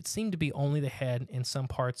 It seemed to be only the head and some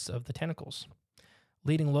parts of the tentacles,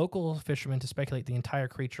 leading local fishermen to speculate the entire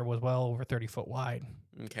creature was well over 30 foot wide.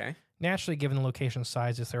 Okay. Naturally, given the location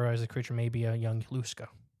size, they theorized the creature may be a young Luska.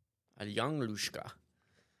 A young Lushka.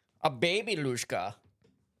 A baby Lushka.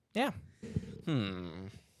 Yeah.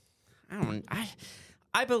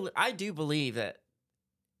 I do believe that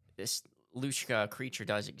this Lushka creature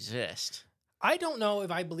does exist. I don't know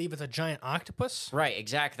if I believe it's a giant octopus. Right,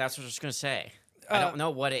 exactly. That's what I was going to say. I don't know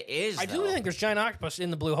what it is, I do think there's giant octopus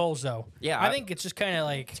in the blue holes, though. Yeah. I think it's just kind of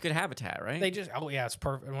like... It's good habitat, right? It's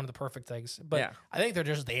perfect, one of the perfect things. But Yeah. I think they're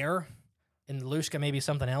just there, and the Luska may be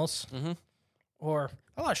something else. Mm-hmm. Or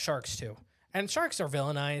a lot of sharks, too. And sharks are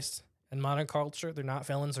villainized in modern culture. They're not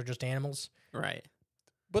villains, they're just animals. Right.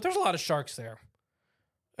 But there's a lot of sharks there.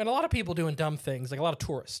 And a lot of people doing dumb things, like a lot of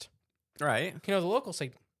tourists. Right. The locals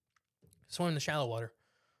say, swim in the shallow water.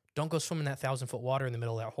 Don't go swim in that 1,000-foot water in the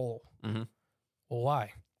middle of that hole. Mm-hmm. Well,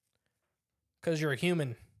 why? Because you're a human,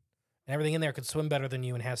 and everything in there could swim better than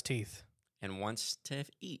you and has teeth. And wants to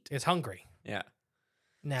eat. It's hungry. Yeah.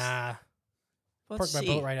 Nah. Let's Park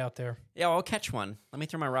my boat right out there. Yeah, I'll catch one. Let me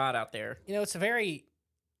throw my rod out there. It's a very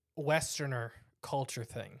Westerner culture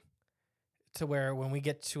thing. To where when we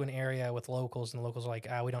get to an area with locals, and the locals are like,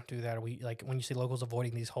 we don't do that. Or we like when you see locals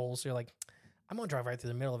avoiding these holes, you're like, I'm gonna drive right through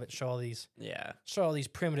the middle of it, show all these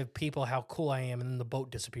primitive people how cool I am, and then the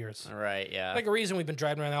boat disappears. All right, yeah. Like a reason we've been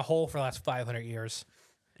driving around that hole for the last 500 years.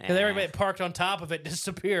 Because everybody parked on top of it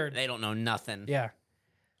disappeared. They don't know nothing. Yeah.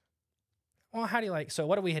 Well, how do you like? So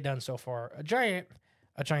what have we had done so far? A giant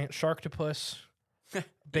sharktopus,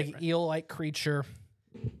 big eel-like creature,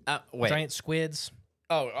 giant squids.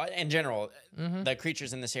 Oh, in general, the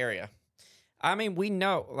creatures in this area. I mean, we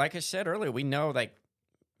know, like I said earlier, we know like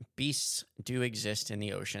beasts do exist in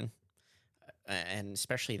the ocean, and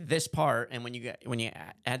especially this part. And when you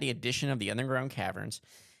add the addition of the underground caverns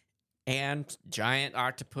and giant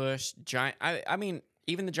octopus, I mean,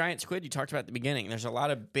 even the giant squid you talked about at the beginning. There's a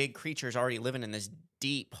lot of big creatures already living in this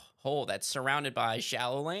deep hole that's surrounded by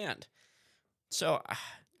shallow land. So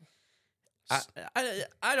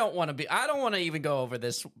I don't want to even go over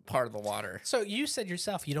this part of the water. So you said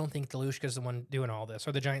yourself you don't think the Lushka's the one doing all this,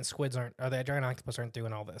 or the giant squids aren't, or the giant octopus aren't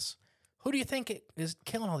doing all this. Who do you think is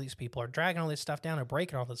killing all these people, or dragging all this stuff down, or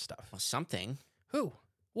breaking all this stuff? Well, something. Who?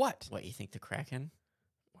 What? What, you think the Kraken?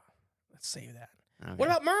 Let's save that. Okay. What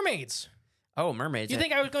about mermaids? Oh, mermaids. You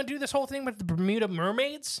think I was going to do this whole thing with the Bermuda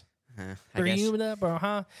mermaids? I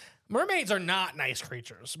guess. Mermaids are not nice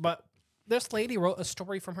creatures, but this lady wrote a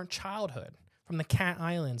story from her childhood, from the Cat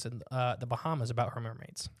Islands in the Bahamas, about her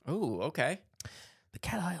mermaids. Oh, okay. The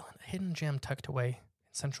Cat Island, a hidden gem tucked away in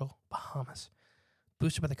central Bahamas,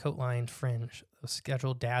 boosted by the coastline fringe of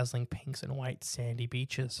scheduled dazzling pinks and white sandy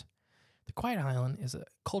beaches. The Quiet Island is a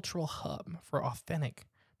cultural hub for authentic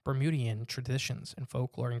Bermudian traditions and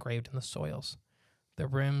folklore engraved in the soils. The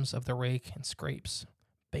rims of the rake and scrapes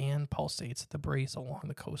band pulsates at the breeze along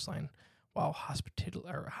the coastline, while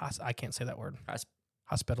I can't say that word.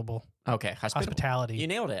 Hospitable. Okay, hospitality. You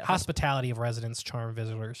nailed it. Hospitality of residents charm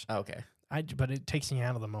visitors. Okay. But it takes me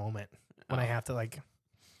out of the moment when I have to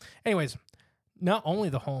Anyways, not only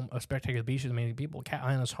the home of spectacular beaches and many people, Cat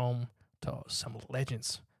Island is home to some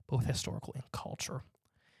legends, both historical and culture.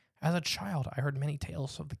 As a child, I heard many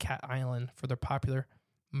tales of the Cat Island for their popular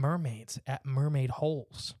mermaids at mermaid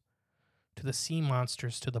holes, to the sea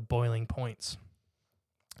monsters to the boiling points.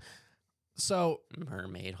 So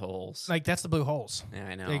Mermaid holes. like that's the blue holes. Yeah,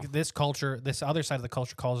 I know. Like this other side of the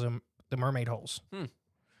culture calls them the mermaid holes.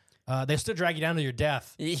 They still drag you down to your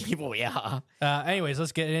death. Well, yeah. Anyways,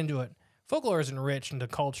 let's get into it. Folklore is enriched in the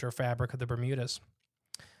culture fabric of the Bermudas.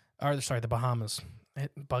 The Bahamas.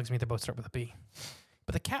 It bugs me they both start with a B.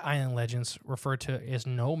 But the Cat Island legends refer to as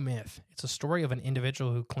no myth. It's a story of an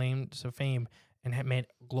individual who claimed some fame and had made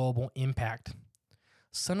global impact.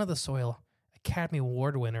 Son of the soil, Academy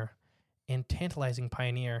Award winner, and tantalizing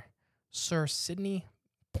pioneer, Sir Sidney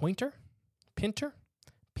Pinter? Poiter?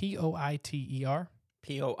 Poiter?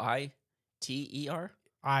 Poiter?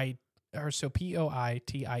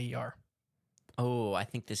 Poitier. Oh, I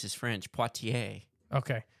think this is French. Poitiers.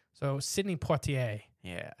 Okay. So Sidney Poitier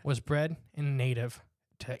Yeah. was bred and native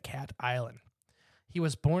to Cat Island. He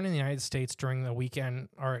was born in the United States during a weekend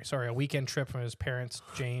trip from his parents,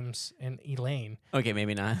 James and Elaine, Okay,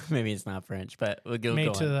 maybe not. Maybe it's not French, but we'll go made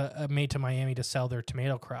on. to Miami to sell their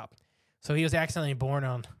tomato crop. So he was accidentally born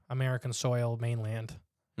on American soil, mainland.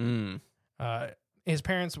 His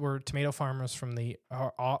parents were tomato farmers from the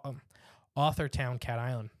Author Town, Cat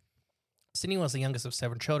Island. Sidney was the youngest of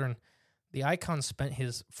 7 children. The icon spent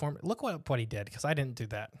his look what he did, because I didn't do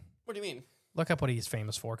that. What do you mean? Look up what he's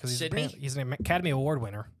famous for, because Sidney? He's an Academy Award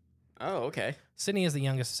winner. Oh, okay. Sidney is the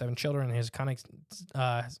youngest of 7 children, and his iconic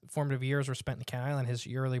formative years were spent in Cat Island. His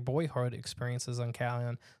early boyhood experiences on Cat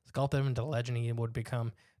Island sculpted him into the legend he would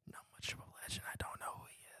become. Not much of a legend. I don't know who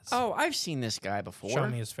he is. Oh, I've seen this guy before. Show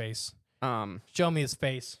me his face. Well, Show me his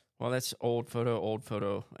face. that's old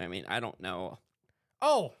photo. I mean, I don't know.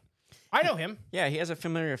 Oh, I know him. Yeah, he has a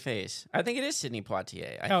familiar face. I think it is Sidney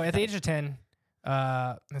Poitier. At the age of 10,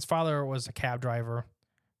 his father was a cab driver.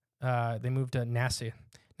 They moved to Nassau.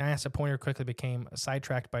 Pointer quickly became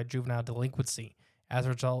sidetracked by juvenile delinquency. As a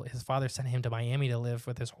result, his father sent him to Miami to live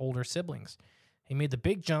with his older siblings. He made the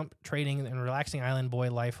big jump, trading and relaxing island boy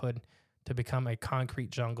lifehood to become a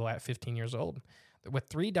concrete jungle at 15 years old. With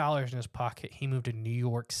 $3 in his pocket, he moved to New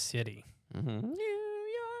York City. New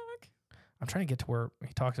York. I'm trying to get to where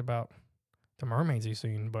he talks about the mermaids he's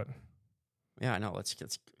seen, but Yeah, I know. Let's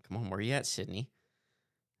come on. Where are you at, Sidney?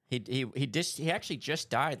 He actually just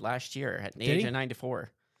died last year at the age of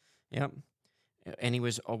 94. Yep, and he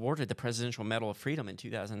was awarded the Presidential Medal of Freedom in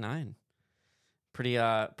 2009. Pretty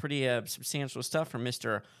substantial stuff from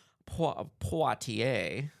Mr.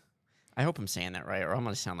 Poitier. I hope I'm saying that right, or I'm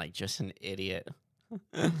gonna sound like just an idiot.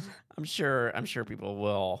 I'm sure people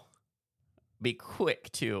will be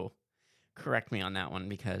quick to correct me on that one,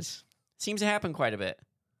 because it seems to happen quite a bit.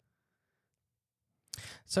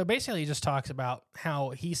 So basically, he just talks about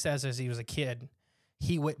how he says as he was a kid,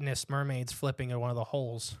 he witnessed mermaids flipping in one of the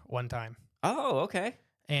holes one time. Oh, okay.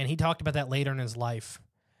 And he talked about that later in his life.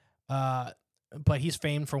 But he's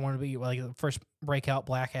famed for one of the first breakout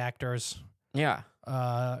black actors Yeah.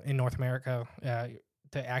 in North America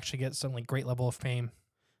to actually get some great level of fame.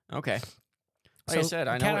 Okay. Like I said,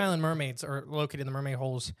 I know Cat Island mermaids are located in the mermaid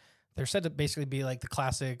holes. They're said to basically be like the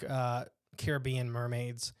classic Caribbean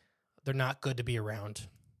mermaids. They're not good to be around.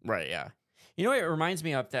 Right, yeah. You know what it reminds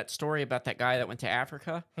me of? That story about that guy that went to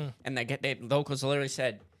Africa, and the locals literally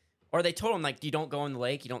said, or they told him, you don't go in the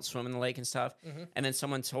lake, you don't swim in the lake and stuff. And then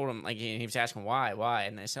someone told him, he was asking why,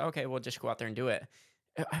 and they said, okay, we'll just go out there and do it.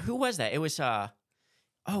 Who was that? It was, I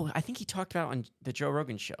think he talked about it on the Joe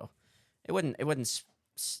Rogan show. It wasn't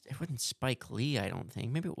Spike Lee, I don't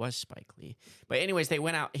think. Maybe it was Spike Lee. But anyways, he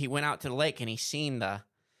went out to the lake, and he seen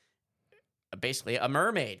basically a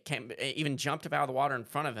mermaid even jumped up out of the water in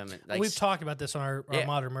front of him. We've talked about this on our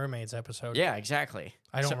Modern Mermaids episode. Yeah, exactly.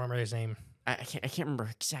 I don't remember his name. I can't remember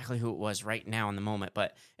exactly who it was right now in the moment,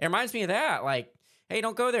 but it reminds me of that. Hey,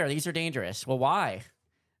 don't go there. These are dangerous. Well, why?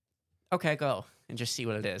 Okay, go and just see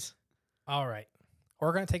what it is. All right.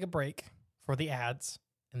 We're going to take a break for the ads,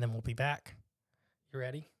 and then we'll be back. You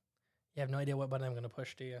ready? You have no idea what button I'm going to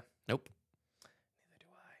push, do you? Nope. Neither do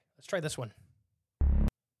I. Let's try this one.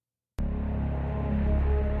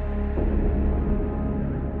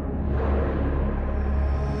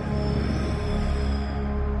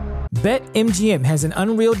 BetMGM has an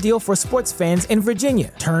unreal deal for sports fans in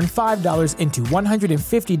Virginia. Turn $5 into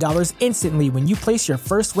 $150 instantly when you place your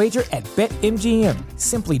first wager at BetMGM.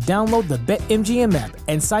 Simply download the BetMGM app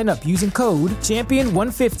and sign up using code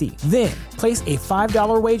Champion150. Then, place a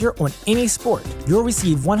 $5 wager on any sport. You'll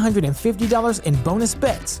receive $150 in bonus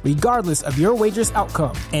bets, regardless of your wager's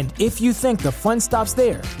outcome. And if you think the fun stops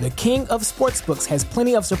there, the king of sportsbooks has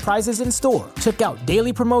plenty of surprises in store. Check out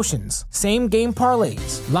daily promotions, same-game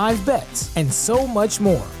parlays, live bets, and so much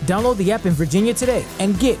more. Download the app in Virginia today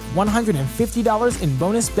and get $150 in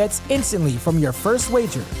bonus bets instantly from your first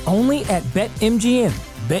wager. Only at BetMGM.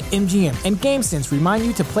 BetMGM and GameSense remind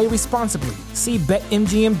you to play responsibly. See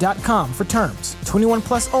BetMGM.com for terms. 21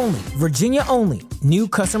 plus only. Virginia only. New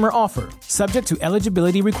customer offer. Subject to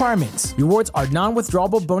eligibility requirements. Rewards are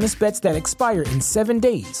non-withdrawable bonus bets that expire in 7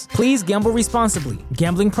 days. Please gamble responsibly.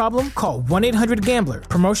 Gambling problem? Call 1-800-GAMBLER.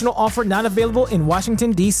 Promotional offer not available in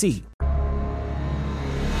Washington, D.C.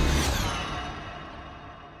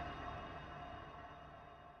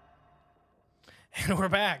 And we're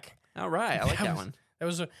back. All right, I like that one.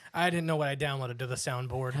 I didn't know what I downloaded to the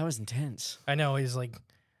soundboard. That was intense. I know, he's like,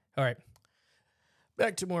 all right.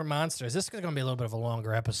 Back to more monsters. This is going to be a little bit of a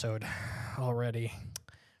longer episode already.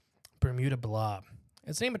 Bermuda blob.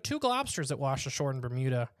 It's the name of two lobsters that washed ashore in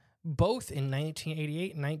Bermuda, both in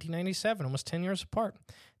 1988 and 1997, almost 10 years apart.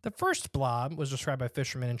 The first blob was described by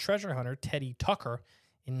fisherman and treasure hunter Teddy Tucker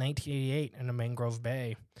in 1988 in a mangrove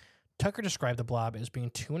bay. Tucker described the blob as being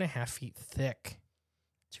 2.5 feet thick.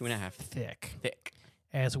 2.5 thick.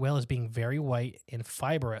 As well as being very white and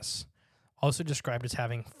fibrous. Also described as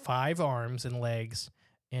having 5 arms and legs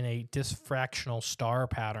in a dysfractional star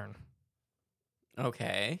pattern.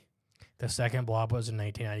 Okay. The second blob was in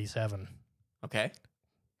 1997. Okay.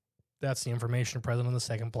 That's the information present on the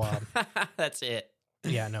second blob. That's it.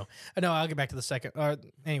 Yeah, no, I'll get back to the second.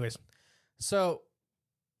 Anyways, so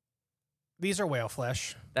these are whale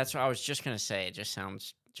flesh. That's what I was just going to say. It just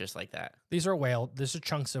sounds just like that. These are whale. These are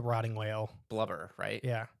chunks of rotting whale. Blubber, right?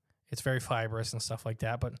 Yeah. It's very fibrous and stuff like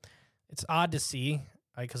that, but it's odd to see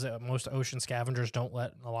because most ocean scavengers don't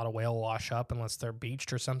let a lot of whale wash up unless they're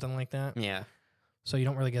beached or something like that. Yeah. So you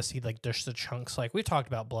don't really get to see like just the chunks. Like we talked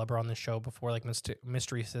about blubber on the show before, like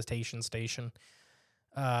Mystery Cetacean Station.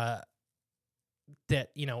 That,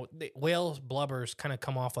 the whales' blubbers kind of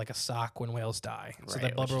come off like a sock when whales die. So Right,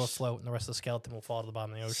 the blubber will which is float and the rest of the skeleton will fall to the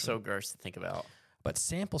bottom of the ocean. So gross to think about. But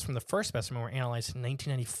samples from the first specimen were analyzed in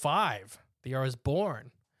 1995. The year I was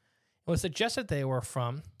born. It was suggested they were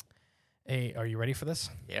from are you ready for this?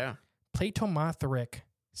 Yeah. Platomotheric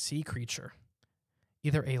sea creature.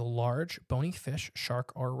 Either a large bony fish,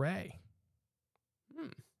 shark, or ray.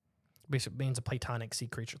 Basically means a platonic sea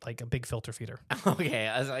creature, like a big filter feeder. Okay.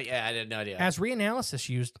 I was like, yeah, I had no idea. As reanalysis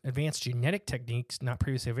used advanced genetic techniques not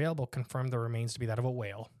previously available confirmed the remains to be that of a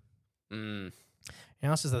whale.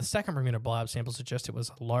 Analysis of the second Bermuda blob sample suggests it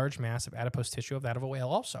was a large mass of adipose tissue of that of a whale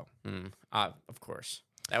also. Of course.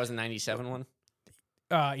 That was the 97 one?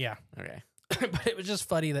 Yeah. Okay. But it was just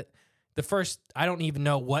funny that the first, I don't even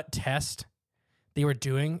know what test they were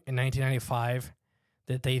doing in 1995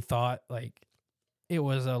 that they thought, like, it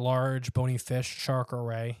was a large bony fish, shark, or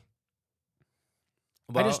ray.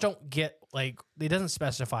 Well, I just don't get, like, it doesn't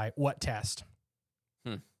specify what test.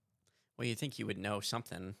 Well, you think you would know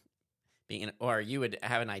something, or you would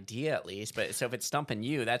have an idea at least. But so if it's stumping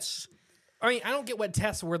you, that's. I mean, I don't get what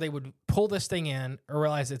tests where they would pull this thing in or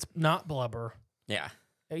realize it's not blubber. Yeah.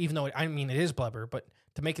 Even though, it is blubber, but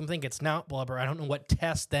to make them think it's not blubber, I don't know what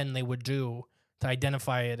test then they would do to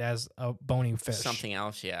identify it as a bony fish. Something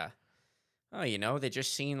else, yeah. Oh, they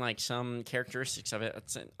just seen like some characteristics of it.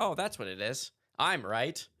 That's what it is. I'm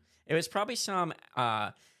right. It was probably some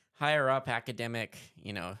higher up academic,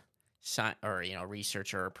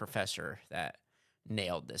 researcher or professor that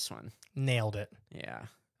nailed this one. Nailed it. Yeah.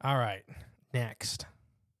 All right. Next.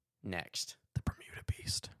 The Bermuda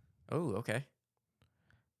beast. Oh, okay.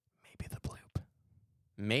 Maybe the bloop.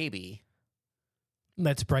 Maybe.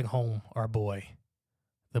 Let's bring home our boy,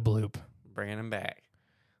 the bloop. Bringing him back.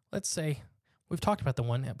 Let's say we've talked about the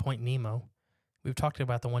one at Point Nemo. We've talked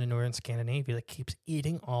about the one in northern Scandinavia that keeps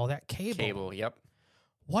eating all that cable. Yep.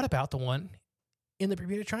 What about the one in the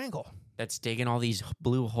Bermuda Triangle? That's digging all these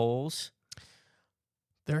blue holes.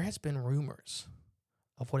 There has been rumors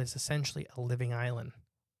of what is essentially a living island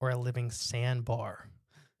or a living sandbar.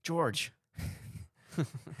 George. So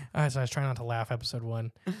I was trying not to laugh, episode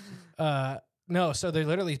 1. No, so there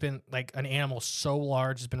literally has been like an animal so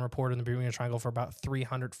large has been reported in the Bermuda Triangle for about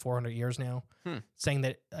 300, 400 years now, saying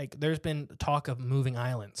that like there's been talk of moving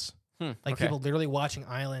islands Like okay. people literally watching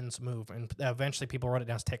islands move, and eventually people wrote it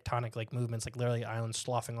down as tectonic like movements, like literally islands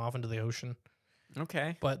sloughing off into the ocean.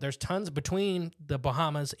 Okay. But there's tons between the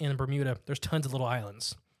Bahamas and Bermuda. There's tons of little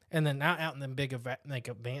islands, and then not out in the big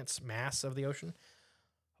advanced mass of the ocean.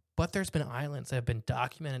 But there's been islands that have been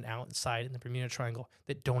documented outside in the Bermuda Triangle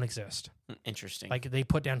that don't exist. Interesting. Like they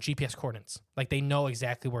put down GPS coordinates, like they know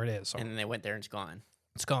exactly where it is. So and then they went there and it's gone.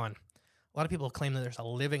 it's gone. A lot of people claim that there's a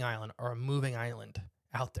living island or a moving island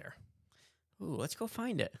out there. Ooh, let's go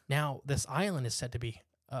find it. Now, this island is said to be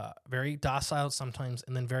very docile sometimes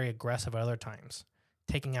and then very aggressive at other times,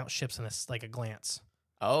 taking out ships in a glance.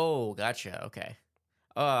 Oh, gotcha. Okay.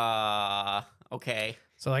 Okay.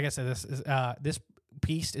 So, like I said, this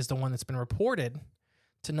beast is the one that's been reported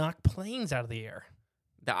to knock planes out of the air.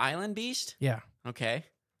 The island beast? Yeah. Okay.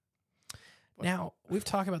 Now, we've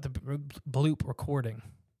talked about the bloop recording.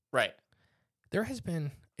 Right. There has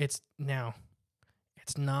been, it's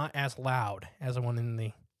not as loud as the one in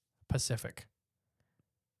the Pacific.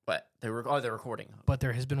 But they're recording. But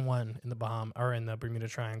there has been one in the in the Bermuda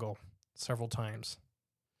Triangle several times.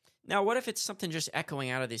 Now, what if it's something just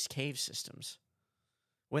echoing out of these cave systems?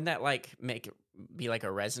 Wouldn't that be like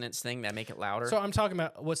a resonance thing that make it louder? So I'm talking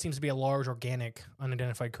about what seems to be a large organic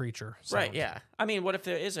unidentified creature. Right, sound. yeah. I mean, what if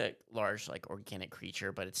there is a large organic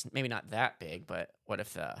creature, but it's maybe not that big, but what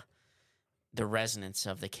if the resonance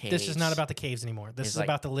of the caves... This is not about the caves anymore. This is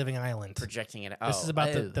about the living island. Projecting it. This is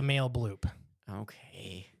about the male bloop.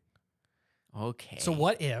 Okay. So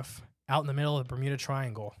what if out in the middle of the Bermuda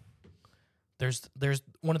Triangle, there's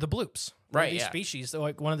one of the bloops, right? These species,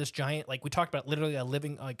 like one of this giant, like we talked about, literally a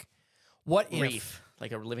living, like what reef,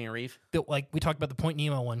 like a living reef. Like we talked about, the Point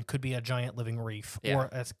Nemo one could be a giant living reef, or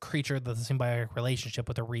a creature that's a symbiotic relationship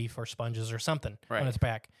with a reef or sponges or something on its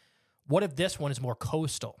back. What if this one is more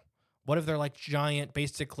coastal? What if they're like giant,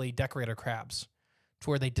 basically decorator crabs, to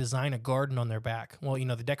where they design a garden on their back? Well,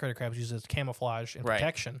 the decorator crabs use it as camouflage and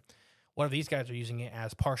protection. What if these guys are using it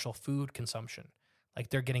as partial food consumption? Like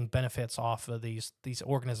they're getting benefits off of these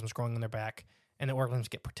organisms growing on their back, and the organisms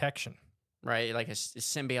get protection. Right, like a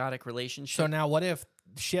symbiotic relationship. So now what if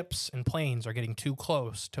ships and planes are getting too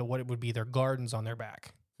close to what it would be their gardens on their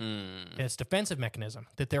back? And it's a defensive mechanism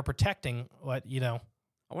that they're protecting what.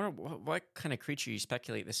 I wonder what kind of creature you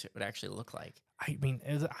speculate this would actually look like. I mean,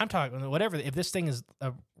 I'm talking whatever. If this thing is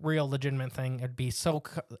a real legitimate thing, it'd be so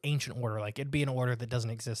ancient order. Like it'd be an order that doesn't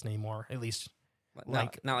exist anymore. At least,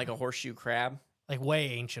 not like a horseshoe crab. Like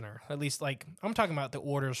way ancienter. At least, like I'm talking about the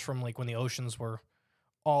orders from like when the oceans were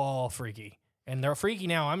all freaky, and they're freaky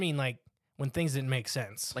now. I mean, like when things didn't make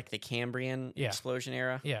sense, like the Cambrian explosion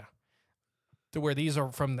era. Yeah, to where these are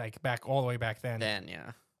from like back all the way back then.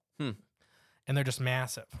 And they're just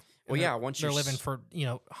massive. Well, yeah, once they're living for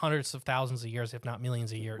hundreds of thousands of years, if not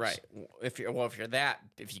millions of years. Right. If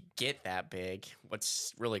you get that big,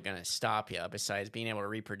 what's really going to stop you besides being able to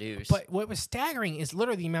reproduce? But what was staggering is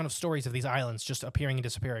literally the amount of stories of these islands just appearing and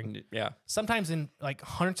disappearing. Yeah. Sometimes in like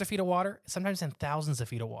hundreds of feet of water, sometimes in thousands of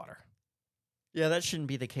feet of water. Yeah, that shouldn't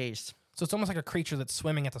be the case. So it's almost like a creature that's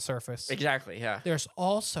swimming at the surface. Exactly. Yeah. There's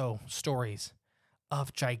also stories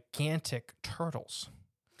of gigantic turtles.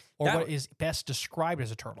 Or what is best described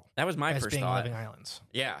as a turtle. That was my first being thought. Living islands.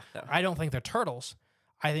 Yeah. I don't think they're turtles.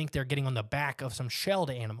 I think they're getting on the back of some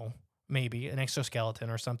shelled animal, maybe an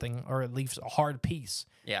exoskeleton or something, or at least a hard piece.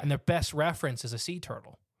 Yeah. And their best reference is a sea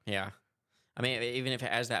turtle. Yeah. I mean, even if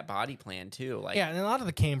it has that body plan too, like and a lot of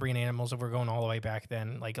the Cambrian animals, if we're going all the way back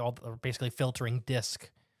then, like all basically filtering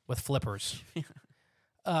disc with flippers.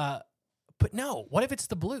 But no, what if it's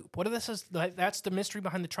the bloop? What if this is that's the mystery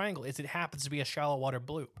behind the triangle? Is it happens to be a shallow water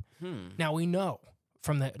bloop? Now we know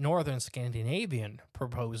from the northern Scandinavian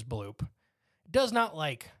proposed bloop, does not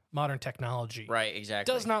like modern technology. Right,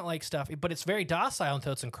 exactly. Does not like stuff, but it's very docile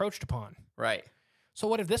until it's encroached upon. Right. So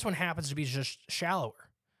what if this one happens to be just shallower?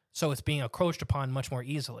 So it's being encroached upon much more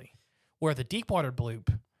easily. Where the deep water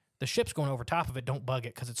bloop, the ships going over top of it don't bug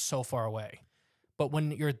it because it's so far away. But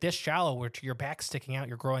when you're this shallow, where your back's sticking out,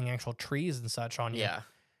 you're growing actual trees and such on you. Yeah.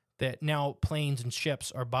 That now planes and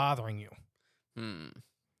ships are bothering you.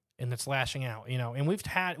 And it's lashing out, And we've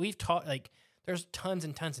taught, like, there's tons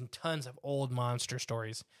and tons and tons of old monster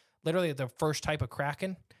stories. Literally, the first type of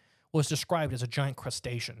kraken was described as a giant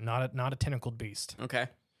crustacean, not a tentacled beast. Okay.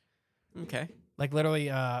 Like,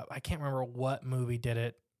 literally, I can't remember what movie did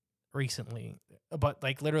it recently, but,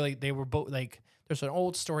 like, literally, they were there's an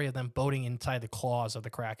old story of them boating inside the claws of the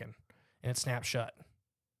kraken, and it snapped shut.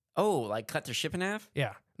 Oh, like cut their ship in half?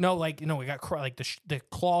 Yeah. No, we got the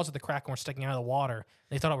claws of the kraken were sticking out of the water.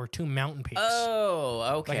 They thought it were two mountain peaks.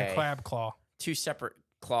 Oh, okay. Like a crab claw. Two separate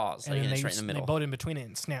claws, And like, then it's right in the middle. they boat in between it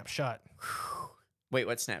and snapped shut. Wait,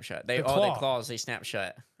 what snapshot? The They claw. claws. They snap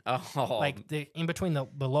shut. Oh, Like in between the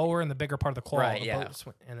lower and the bigger part of the claw. Right, the yeah. boat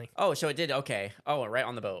and oh, so it did. Okay. Oh, right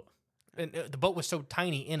on the boat. the boat was so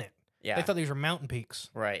tiny in it. Yeah. They thought these were mountain peaks.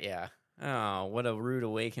 Right. Yeah. Oh, what a rude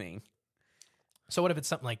awakening. So what if it's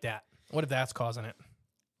something like that? What if that's causing it?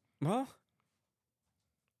 Well,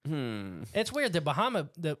 It's weird.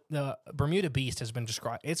 The Bermuda beast has been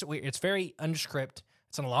described. It's weird. It's very undescript.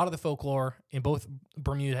 It's in a lot of the folklore in both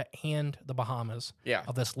Bermuda and the Bahamas. Yeah.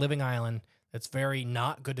 Of this living island that's very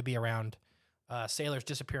not good to be around. Sailors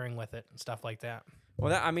disappearing with it and stuff like that. Well,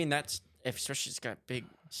 that's especially it's got big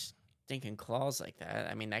stinking claws like that.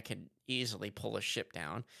 I mean, that could easily pull a ship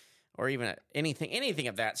down, or even anything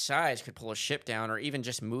of that size could pull a ship down, or even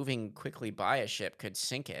just moving quickly by a ship could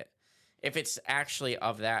sink it. If it's actually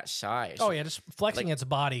of that size. Oh yeah, just flexing its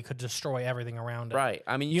body could destroy everything around it. Right.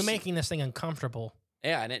 I mean, You making this thing uncomfortable.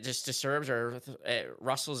 Yeah, and it just disturbs or it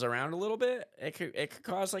rustles around a little bit. It could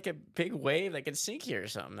cause like a big wave that could sink you or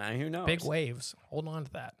something. Now, who knows? Big waves. Hold on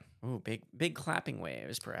to that. Ooh, big clapping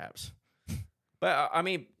waves, perhaps. But I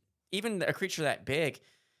mean, even a creature that big,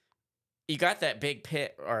 you got that big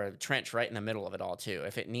pit or trench right in the middle of it all too.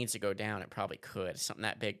 If it needs to go down, it probably could. Something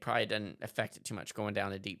that big probably doesn't affect it too much going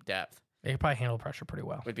down to deep depth. They could probably handle pressure pretty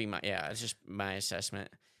well. Would be it's just my assessment.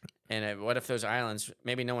 And what if those islands,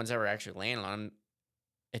 maybe no one's ever actually landed on them?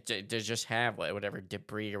 They just have whatever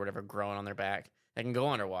debris or whatever growing on their back. They can go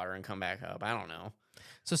underwater and come back up. I don't know.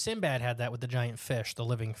 So Sinbad had that with the giant fish, the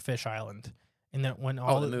living fish island, and then when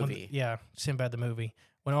the movie. Sinbad the movie,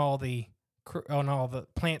 when all the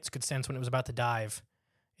plants could sense when it was about to dive,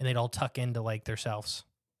 and they'd all tuck into like themselves.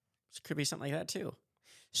 It could be something like that too.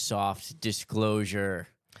 Soft disclosure.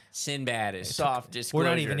 Sinbad is soft disclosure. We're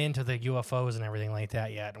not even into the UFOs and everything like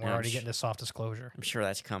that yet, and we're already getting to soft disclosure. I'm sure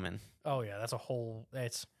that's coming. Oh yeah, that's a whole.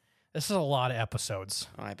 This is a lot of episodes.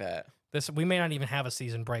 Oh, I bet. We may not even have a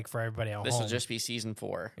season break for everybody at home. This will just be season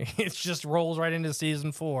 4. It just rolls right into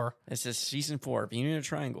season 4. This is season 4, Bermuda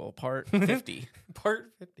Triangle, part 50.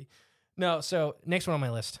 Part 50. No, so next one on my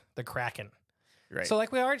list, the Kraken. Right. So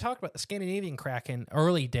like we already talked about, the Scandinavian Kraken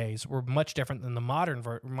early days were much different than the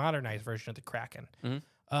modernized version of the Kraken.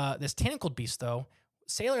 Mm-hmm. This tentacled beast, though,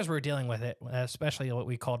 sailors were dealing with it, especially what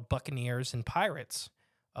we called buccaneers and pirates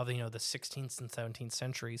of the 16th and 17th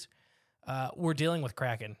centuries, were dealing with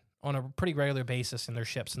Kraken on a pretty regular basis in their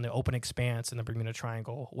ships in the open expanse in the Bermuda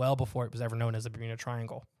Triangle, well before it was ever known as the Bermuda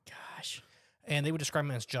Triangle. Gosh. And they would describe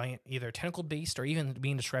them as giant, either tentacled beast or even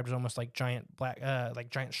being described as almost like giant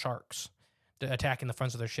giant sharks attacking the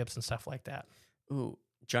fronts of their ships and stuff like that. Ooh,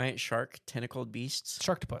 giant shark tentacled beasts.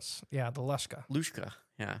 Sharktopus, yeah, the Lushka.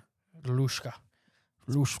 Yeah. Lushka.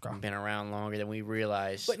 Been around longer than we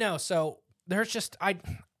realized. But no, so there's just I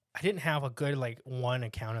didn't have a good one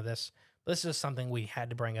account of this. But this is something we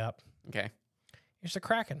had to bring up. Okay. Here's the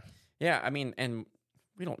Kraken. Yeah, I mean, and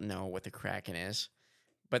we don't know what the Kraken is,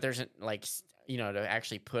 but there's to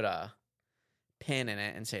actually put a pin in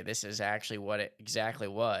it and say this is actually what it exactly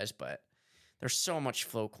was, but there's so much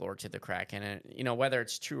folklore to the Kraken, and whether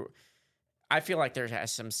it's true, I feel like there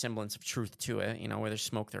has some semblance of truth to it. Where there's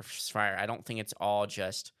smoke, there's fire. I don't think it's all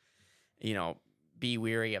just, be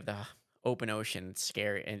weary of the open ocean,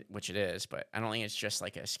 scary, which it is, but I don't think it's just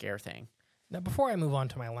like a scare thing. Now, before I move on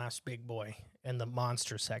to my last big boy in the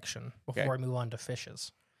monster section, before I move on to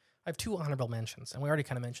fishes, I have 2 honorable mentions, and we already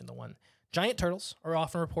kind of mentioned the one. Giant turtles are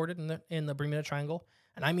often reported in the Bermuda Triangle,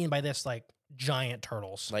 and I mean by this giant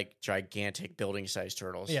turtles, like gigantic building-sized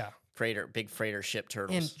turtles. Yeah, big freighter ship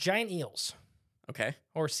turtles, and giant eels. Okay,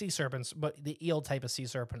 or sea serpents, but the eel type of sea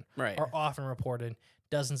serpent are often reported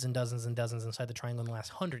dozens and dozens and dozens inside the triangle in the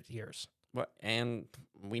last 100 years. And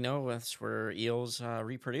we know that's where eels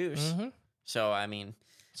reproduce. Mm-hmm. So, I mean...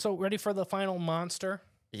 So, ready for the final monster?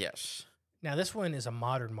 Yes. Now, this one is a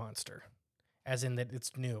modern monster, as in that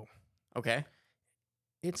it's new. Okay.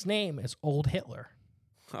 Its name is Old Hitler.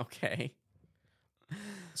 Okay.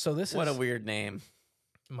 So, this What a weird name.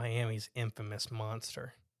 Miami's infamous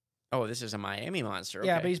monster. Oh, this is a Miami monster. Okay.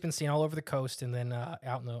 Yeah, but he's been seen all over the coast and then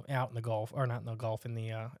out in the Gulf, or not in the Gulf, in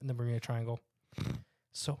the Bermuda Triangle.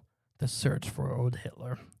 So, the search for Old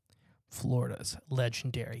Hitler, Florida's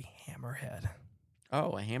legendary hammerhead.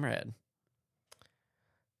 Oh, a hammerhead.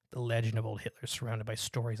 The legend of Old Hitler is surrounded by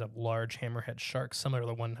stories of large hammerhead sharks, similar to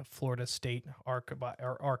the one of Florida State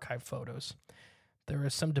archive photos. There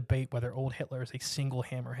is some debate whether Old Hitler is a single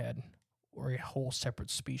hammerhead or a whole separate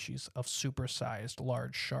species of supersized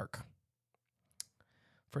large shark.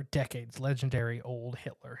 For decades, legendary Old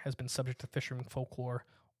Hitler has been subject to fisherman folklore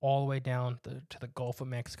all the way down to the Gulf of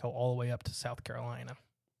Mexico, all the way up to South Carolina.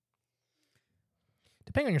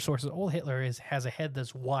 Depending on your sources, Old Hitler has a head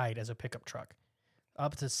that's wide as a pickup truck.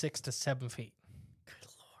 up to 6 to 7 feet. Good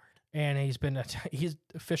Lord. And he's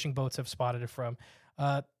fishing boats have spotted it from.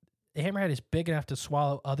 The hammerhead is big enough to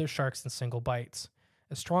swallow other sharks in single bites.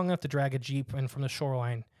 It's strong enough to drag a Jeep in from the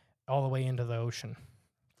shoreline all the way into the ocean.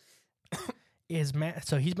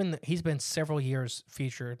 So he's been several years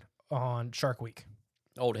featured on Shark Week.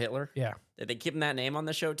 Old Hitler? Yeah. Did they give him that name on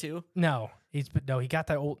the show too? No, he got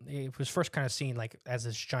that old. It was first kind of seen like as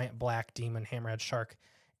this giant black demon hammerhead shark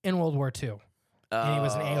in World War II, and he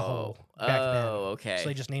was an a-hole back then. Oh, okay. So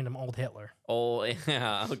they just named him Old Hitler. Oh,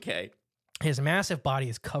 yeah, okay. His massive body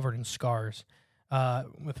is covered in scars,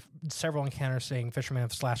 with several encounters saying fishermen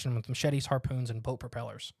have slashed him with machetes, harpoons, and boat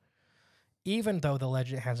propellers. Even though the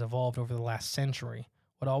legend has evolved over the last century,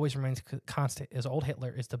 what always remains constant is Old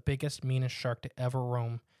Hitler is the biggest, meanest shark to ever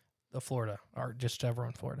roam Florida, or just ever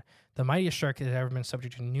on Florida. The mightiest shark has ever been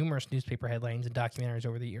subject to numerous newspaper headlines and documentaries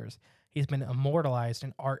over the years. He's been immortalized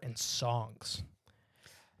in art and songs.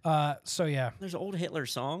 So yeah. There's Old Hitler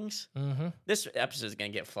songs? Mm-hmm. This episode is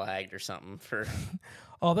going to get flagged or something for...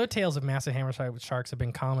 Although tales of massive hammerhead sharks have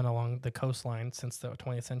been common along the coastline since the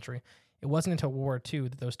 20th century, it wasn't until World War II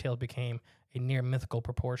that those tales became a near mythical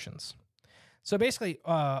proportions. So basically,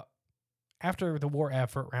 after the war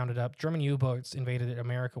effort rounded up, German U-boats invaded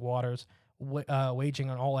American waters,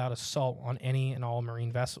 waging an all-out assault on any and all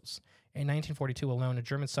marine vessels. In 1942 alone, a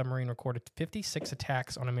German submarine recorded 56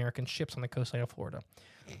 attacks on American ships on the coastline of Florida,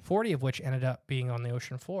 40 of which ended up being on the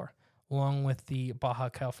ocean floor, along with the Baja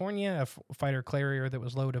California, a fighter carrier that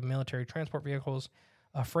was loaded with military transport vehicles,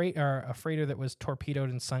 a freighter that was torpedoed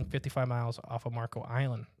and sunk 55 miles off of Marco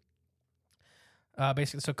Island.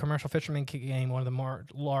 Basically, so commercial fishermen became one of the more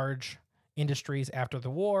large industries after the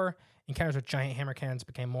war. Encounters with giant hammerheads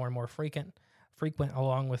became more and more frequent,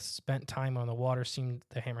 along with spent time on the water. Seemed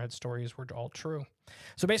the hammerhead stories were all true.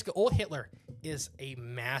 So basically, Old Hitler is a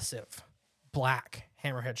massive black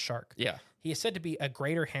hammerhead shark. Yeah. He is said to be a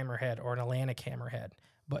greater hammerhead or an Atlantic hammerhead,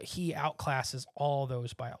 but he outclasses all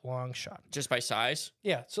those by a long shot. Just by size?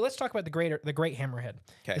 Yeah. So let's talk about the great hammerhead.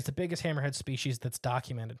 Okay. It's the biggest hammerhead species that's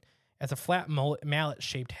documented. It's a flat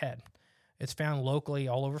mallet-shaped head. It's found locally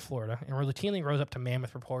all over Florida and routinely grows up to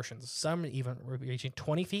mammoth proportions, some even reaching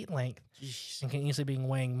 20 feet in length. Jeez. And can easily be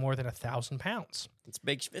weighing more than 1,000 pounds. It's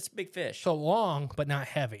big. It's a big fish. So long, but not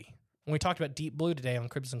heavy. When we talked about deep blue today on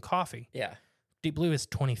Crimson Coffee, yeah, deep blue is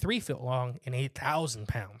 23 feet long and 8,000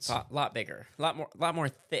 pounds. A lot bigger, a lot more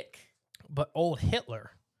thick. But Old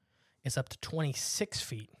Hitler is up to 26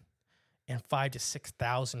 feet and 5,000 to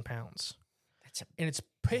 6,000 pounds. And it's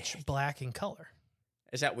pitch black in color.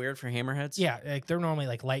 Is that weird for hammerheads? Yeah, like they're normally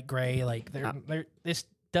like light gray. Like they're this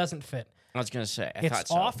doesn't fit. I was gonna say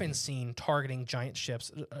It's often seen targeting giant ships.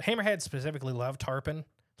 Hammerheads specifically love tarpon.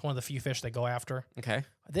 It's one of the few fish they go after. Okay.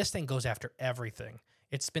 This thing goes after everything.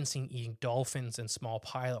 It's been seen eating dolphins and small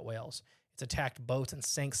pilot whales. It's attacked boats and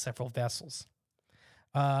sank several vessels.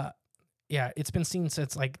 Yeah, it's been seen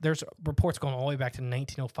since there's reports going all the way back to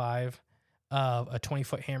 1905 of a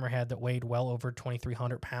 20-foot hammerhead that weighed well over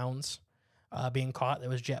 2,300 pounds being caught that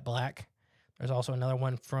was jet black. There's also another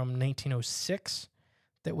one from 1906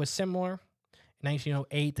 that was similar.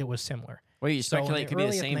 1908 that was similar. Wait, you speculate it could be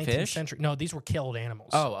the same fish? Century, no, these were killed animals.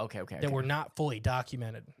 Oh, okay. That were not fully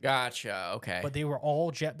documented. Gotcha, okay. But they were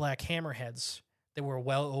all jet black hammerheads that were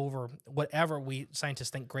well over whatever we scientists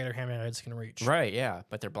think greater hammerheads can reach. Right, yeah,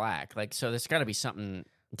 but they're black. So there's got to be something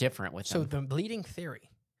different with them. So the leading theory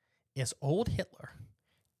is Old Hitler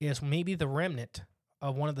is maybe the remnant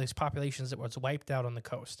of one of those populations that was wiped out on the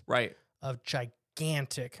coast. Right. Of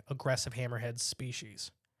gigantic aggressive hammerhead species.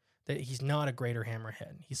 That he's not a greater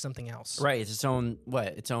hammerhead. He's something else. Right. It's its own,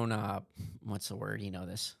 Its own, what's the word? You know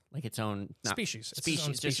this. Like its own... Species.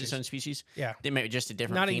 Species. Just its own species? Yeah. They may just a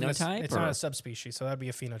different not phenotype? It's not a subspecies, so that'd be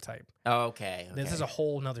a phenotype. Oh, okay. This is a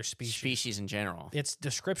whole nother species. Species in general. Its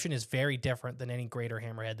description is very different than any greater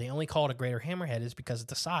hammerhead. They only call it a greater hammerhead is because of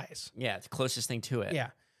the size. Yeah, it's the closest thing to it.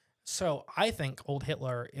 Yeah. So I think Old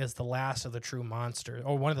Hitler is the last of the true monsters,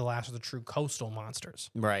 or one of the last of the true coastal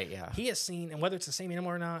monsters. Right, yeah. He has seen, and whether it's the same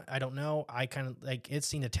animal or not, I don't know. I kind of it's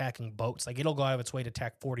seen attacking boats. Like it'll go out of its way to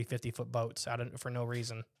attack 40, 50-foot boats for no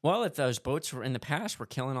reason. Well, if those boats were in the past were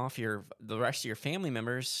killing off the rest of your family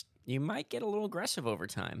members, you might get a little aggressive over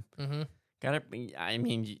time.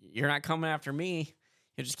 Mm-hmm. You're not coming after me.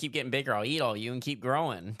 You'll just keep getting bigger. I'll eat all you and keep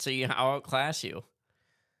growing. So I'll outclass you.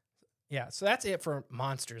 Yeah, so that's it for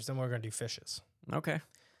monsters. Then we're going to do fishes. Okay.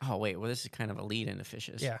 Oh, wait. Well, this is kind of a lead into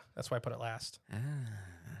fishes. Yeah, that's why I put it last.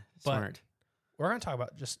 Smart. We're going to talk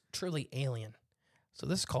about just truly alien. So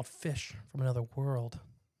this is called fish from another world.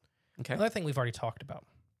 Okay. Another thing we've already talked about.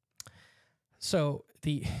 So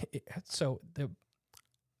the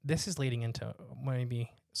this is leading into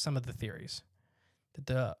maybe some of the theories that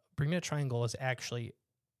the Bermuda Triangle is actually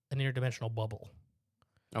an interdimensional bubble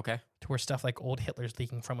Okay. to where stuff like old Hitler's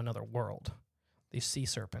leaking from another world. These sea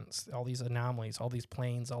serpents, all these anomalies, all these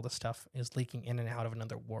planes, all this stuff is leaking in and out of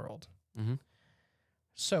another world. Mm-hmm.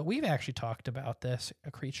 So we've actually talked about this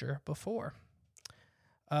creature before.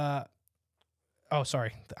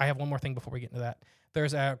 Sorry. I have one more thing before we get into that.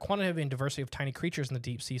 There's a quantitative and diversity of tiny creatures in the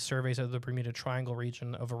deep sea surveys of the Bermuda Triangle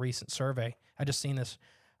region of a recent survey. I just seen this.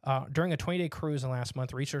 During a 20-day cruise in last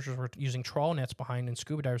month, researchers were using trawl nets behind and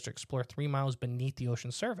scuba divers to explore 3 miles beneath the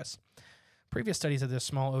ocean surface. Previous studies of this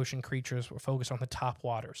small ocean creatures were focused on the top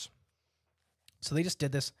waters. So they just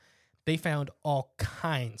did this. They found all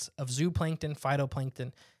kinds of zooplankton,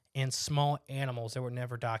 phytoplankton, and small animals that were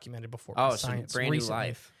never documented before. Oh, by so science brand recently. new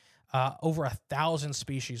life. Over 1,000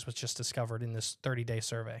 species was just discovered in this 30-day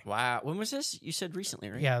survey. Wow. When was this? You said recently,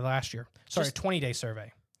 right? Yeah, last year. Sorry, 20-day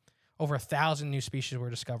survey. Over 1,000 new species were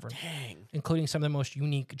discovered, Dang. including some of the most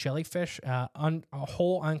unique jellyfish, a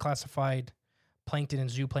whole unclassified plankton and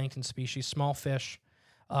zooplankton species, small fish.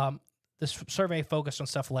 This survey focused on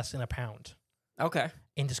stuff less than a pound Okay.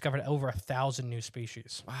 and discovered over 1,000 new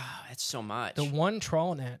species. Wow, that's so much. The one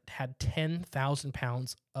trawl net had 10,000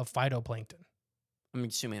 pounds of phytoplankton. I'm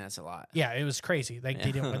assuming that's a lot. Yeah, it was crazy.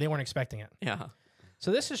 They weren't expecting it. Yeah.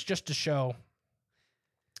 So this is just to show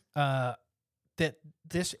that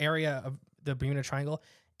this area of the Bermuda Triangle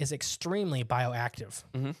is extremely bioactive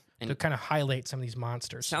Mm-hmm. to And kind of highlight some of these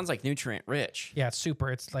monsters. sounds like nutrient rich. Yeah, it's super.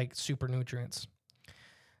 It's like super nutrients.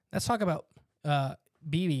 Let's talk about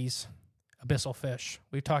BB's abyssal fish.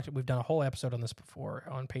 We've done a whole episode on this before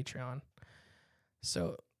on Patreon.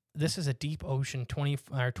 So this is a deep ocean, 22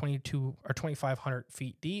 or 2,500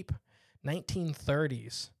 feet deep,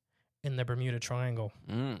 1930s in the Bermuda Triangle.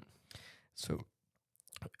 Mm. So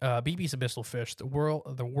BB's abyssal fish, the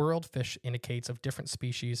world fish indicates of different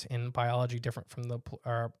species in biology different from the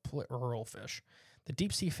plural fish. The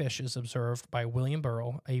deep sea fish is observed by William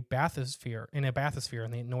Burrow, a bathysphere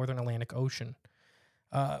in the northern Atlantic Ocean.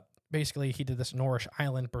 Basically, he did this in Norrish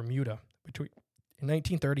Island, Bermuda, between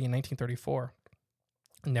 1930 and 1934.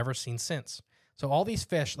 Never seen since. So all these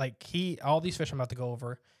fish, all these fish I'm about to go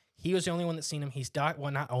over, he was the only one that's seen them.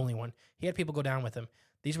 Not only one. He had people go down with him.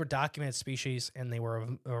 These were documented species, and they were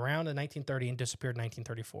around in 1930 and disappeared in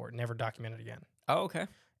 1934. Never documented again. Oh, okay.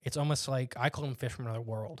 It's almost like I call them fish from another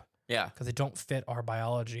world Yeah. because they don't fit our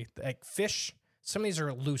biology. Like fish, some of these are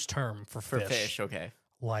a loose term for For fish, okay.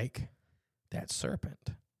 like that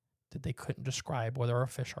serpent that they couldn't describe whether a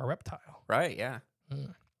fish or a reptile. Right, yeah.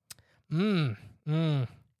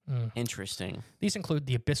 Interesting. These include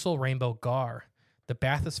the abyssal rainbow gar, the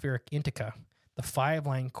bathyspheric intica, the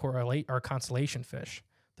 5-line constellation fish,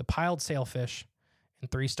 the piled sailfish, and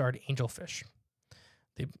 3-starred angelfish.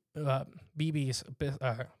 The BB's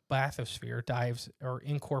bathysphere dives are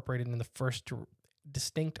incorporated in the first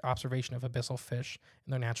distinct observation of abyssal fish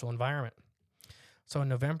in their natural environment. So on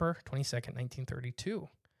November 22nd, 1932,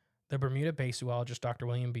 the Bermuda-based zoologist Dr.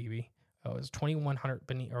 William Beebe was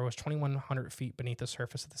 2,100 feet beneath the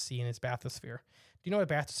surface of the sea in its bathysphere. Do you know what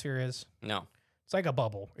a bathysphere is? No. It's like a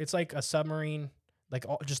bubble. It's like a submarine, like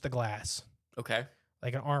just the glass, Okay.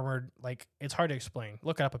 like an armored. Like it's hard to explain.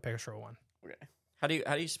 Look up a picture of one. Okay. How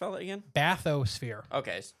do you spell it again? Bathysphere.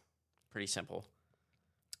 Okay. It's pretty simple.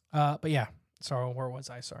 But yeah. So where was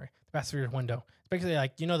I? Sorry. The bathysphere window. It's basically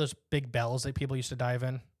like those big bells that people used to dive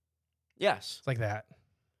in. Yes. It's like that.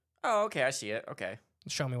 Oh, okay. I see it. Okay.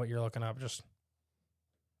 Show me what you're looking up.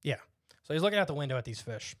 Yeah. So he's looking out the window at these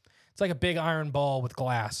fish. It's like a big iron ball with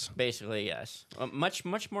glass. Basically, yes. Much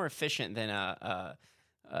more efficient than a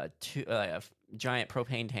giant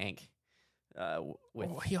propane tank.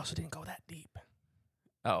 He also didn't go that deep.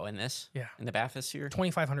 In this? Yeah. In the bathysphere?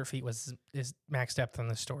 2,500 feet was his max depth on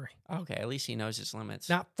this story. Okay, at least he knows his limits.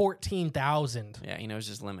 Not 14,000. Yeah, he knows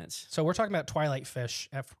his limits. So we're talking about twilight fish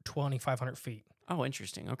at 2,500 feet. Oh,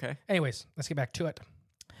 interesting. Okay. Anyways, let's get back to it.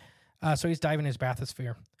 So he's diving his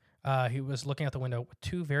bathysphere. He was looking out the window.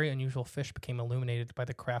 2 very unusual fish became illuminated by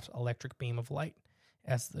the craft's electric beam of light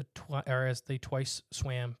as they twice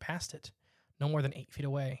swam past it, no more than 8 feet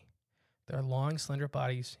away. Their long, slender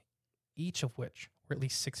bodies, each of which were at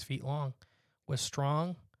least 6 feet long, with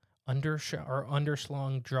strong,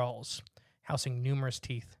 underslung jaws, housing numerous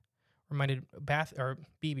teeth, reminded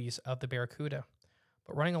BBs of the barracuda.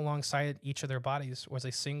 But running alongside each of their bodies was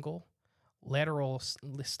a single, lateral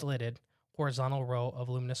slitted, horizontal row of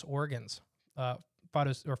luminous organs,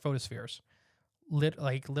 photospheres,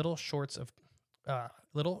 little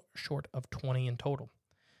short of 20 in total.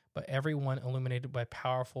 but every one illuminated by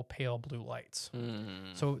powerful pale blue lights.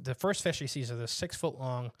 So the first fish he sees is this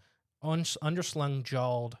 6-foot-long, underslung,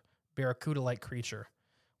 jawed, barracuda-like creature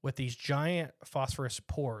with these giant phosphorus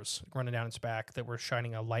pores running down its back that were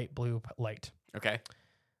shining a light blue light. Okay.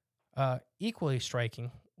 Equally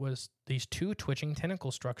striking was these 2 twitching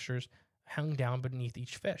tentacle structures hung down beneath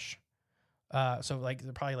each fish. So like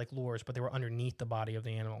they're probably like lures, but they were underneath the body of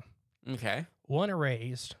the animal. Okay. One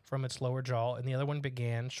raised from its lower jaw, and the other one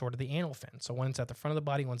began short of the anal fin. So one's at the front of the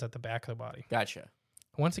body, one's at the back of the body. Gotcha.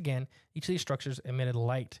 Once again, each of these structures emitted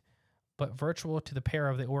light, but virtual to the pair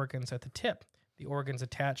of the organs at the tip. The organs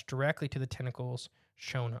attached directly to the tentacles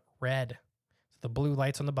shone red. So the blue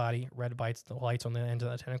lights on the body, red lights, the lights on the ends of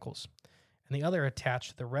the tentacles. And the other attached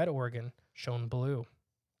to the red organ shone blue.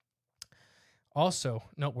 Also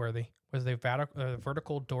noteworthy was the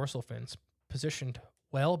vertical dorsal fins positioned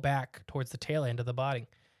well back towards the tail end of the body.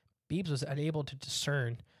 Beebs was unable to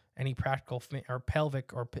discern any practical or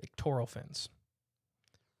pelvic or pectoral fins.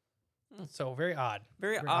 So very odd.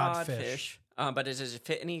 Very odd fish. But does it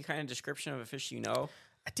fit any kind of description of a fish you know?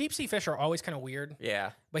 Deep sea fish are always kind of weird.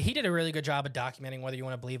 Yeah. But he did a really good job of documenting whether you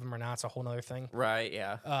want to believe him or not. It's a whole other thing. Right,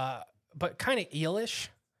 yeah. But kind of eelish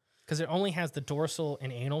because it only has the dorsal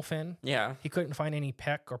and anal fin. Yeah. He couldn't find any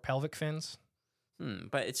pec or pelvic fins.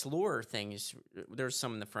 But its lure things, there's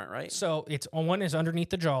some in the front, right? So it's one is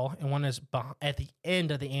underneath the jaw and one is at the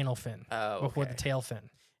end of the anal fin before the tail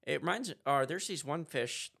fin. It reminds. There's these one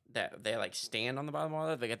fish that they like stand on the bottom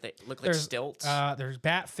of it. They look like There's stilts. There's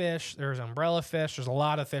batfish. There's umbrella fish. There's a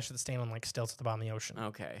lot of fish that stand on like stilts at the bottom of the ocean.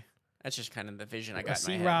 Okay, that's just kind of the vision I got.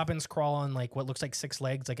 Sea in my head. robins crawl on like what looks like 6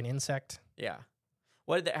 legs, like an insect. Yeah.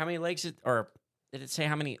 How many legs? Did it say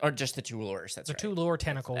how many? Or just the 2 lures? That's They're right. 2 lower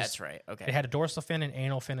tentacles. That's right. Okay. They had a dorsal fin, an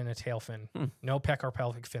anal fin, and a tail fin. No pec or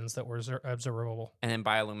pelvic fins that were observable. And then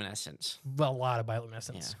bioluminescence. Well, a lot of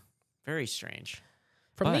bioluminescence. Yeah. Very strange.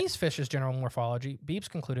 From these fish's general morphology, Beebs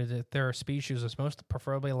concluded that their species was most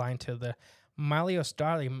preferably aligned to the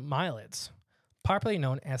Myliostari mylids, popularly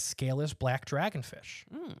known as scaleless black dragonfish.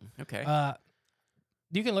 Okay.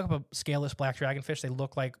 You can look up a scaleless black dragonfish. They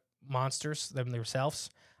look like monsters themselves.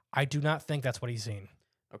 I do not think that's what he's seen.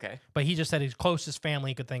 Okay. But he just said his closest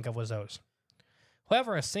family he could think of was those.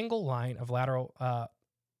 However, a single line of lateral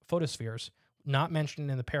photospheres, not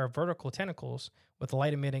mentioned in the pair of vertical tentacles with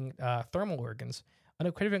light-emitting thermal organs,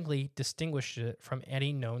 unequivocally distinguished it from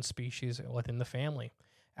any known species within the family.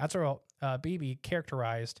 As a result, Beebe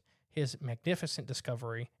characterized his magnificent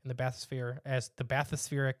discovery in the bathysphere as the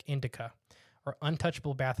bathyspheric indica, or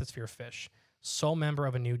untouchable bathysphere fish, sole member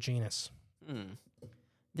of a new genus.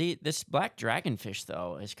 This black dragonfish,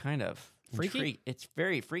 though, is kind of freaky. It's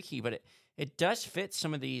very freaky, but it does fit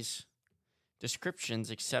some of these descriptions,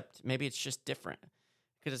 except maybe it's just different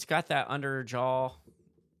because it's got that under jaw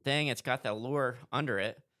thing. It's got that lure under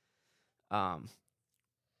it.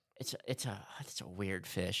 It's a weird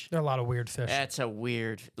fish. There are a lot of weird fish. That's a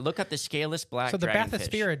weird. Look up the scaleless black. So the dragonfish.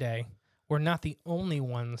 Bathysphereidae were not the only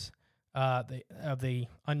ones of the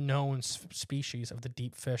unknown species of the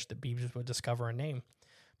deep fish that Beebs would discover and name,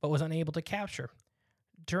 but was unable to capture.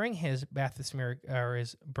 During his Bermudian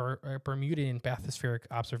bathysphere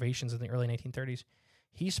observations in the early 1930s,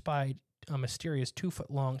 he spied a mysterious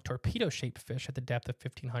 2-foot-long torpedo-shaped fish at the depth of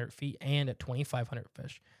 1,500 feet and at 2,500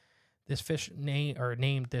 fish. This fish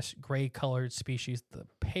named this gray-colored species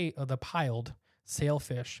the piled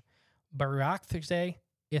sailfish, Bioluminescent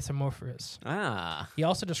isomorphus. He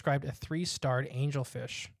also described a 3-starred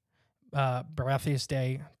angelfish,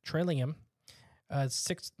 Bioluminescent trillium, a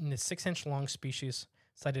 6-inch long species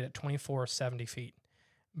sighted at 2470 feet,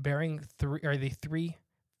 bearing the 3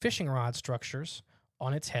 fishing rod structures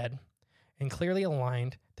on its head and clearly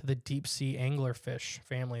aligned to the deep-sea anglerfish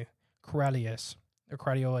family Cratioides,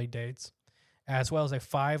 as well as a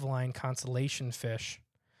 5-line constellation fish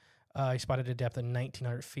he spotted at a depth of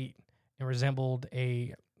 1,900 feet and resembled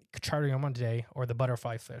a Cratioides or the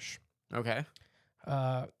butterfly fish. Okay.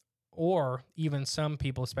 Or even some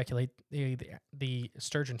people speculate the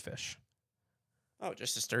sturgeon fish. Oh,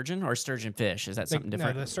 just a sturgeon or a sturgeon fish? Is that something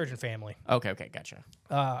different? No, the sturgeon family. Okay, gotcha.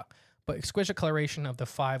 But exquisite coloration of the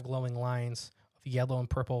 5 glowing lines of yellow and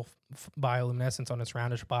purple bioluminescence on its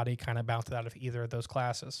roundish body kind of bounced out of either of those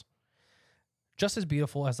classes. Just as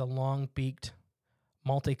beautiful as the long-beaked,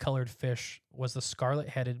 multicolored fish was the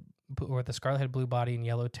scarlet-headed blue body and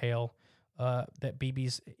yellow tail that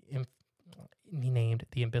Beebe's he named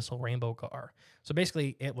the abyssal rainbow gar. So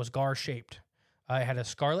basically, it was gar-shaped. It had a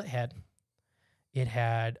scarlet head. It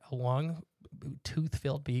had a long,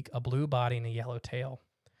 tooth-filled beak, a blue body, and a yellow tail,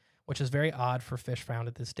 which is very odd for fish found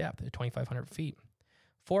at this depth, at 2,500 feet.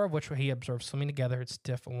 4 of which he observed swimming together at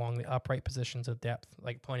stiff along the upright positions of depth,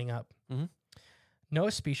 like pointing up. Mhm. No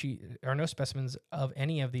species or no specimens of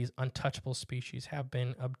any of these untouchable species have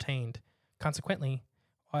been obtained. Consequently,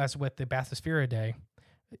 as with the Bathysphereidae,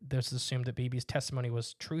 this is assumed that Beebe's testimony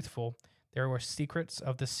was truthful. There were secrets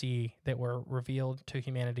of the sea that were revealed to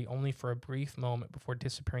humanity only for a brief moment before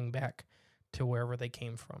disappearing back to wherever they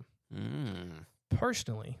came from.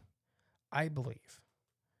 Personally, I believe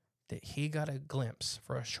that he got a glimpse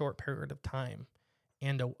for a short period of time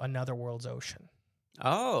into another world's ocean.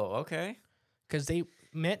 Oh, okay. Because they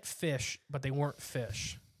meant fish, but they weren't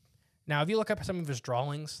fish. Now, if you look up some of his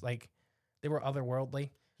drawings, like, they were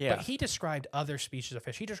otherworldly. Yeah. But he described other species of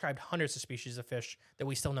fish. He described hundreds of species of fish that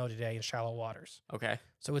we still know today in shallow waters. Okay.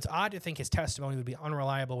 So it's odd to think his testimony would be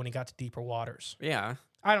unreliable when he got to deeper waters. Yeah.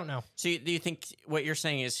 I don't know. So do you think what you're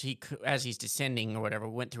saying is as he's descending or whatever,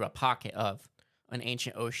 went through a pocket of an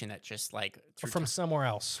ancient ocean that just like From somewhere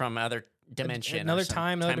else. from other dimension, or Another some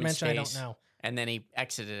time, another and dimension, I don't space, know. and then he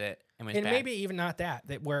exited it and went And back maybe even not that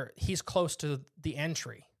where he's close to the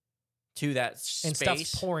entry to that space. and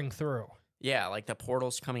stuff's pouring through. Yeah, like the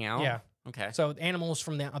portals coming out. Yeah. Okay. So animals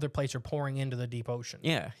from the other place are pouring into the deep ocean.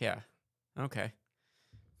 Yeah. Okay.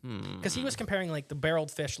 Because he was comparing like the barreled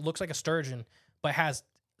fish looks like a sturgeon, but has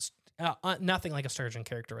nothing like a sturgeon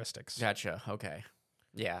characteristics. Gotcha. Okay.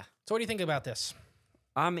 Yeah. So what do you think about this?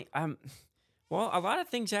 Well, a lot of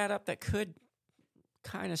things add up that could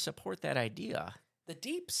kind of support that idea. The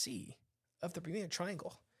deep sea of the Bermuda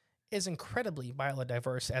Triangle is incredibly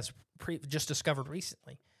biodiverse, as just discovered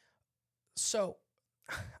recently. So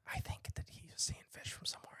I think that he's seeing fish from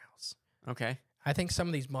somewhere else. Okay. I think some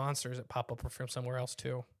of these monsters that pop up are from somewhere else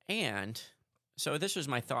too. And so this was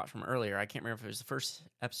my thought from earlier. I can't remember if it was the first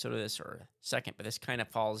episode of this or second, but this kind of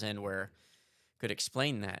falls in where I could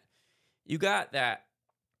explain that. You got that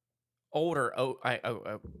older,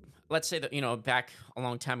 let's say that, back a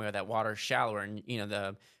long time ago, that water's shallower and,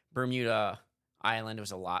 the Bermuda Island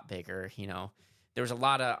was a lot bigger, There was a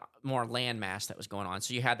lot of more land mass that was going on.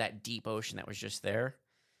 So you had that deep ocean that was just there.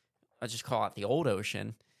 I'll just call it the old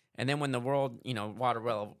ocean. And then when the world,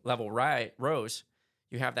 water level rose,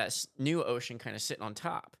 you have that new ocean kind of sitting on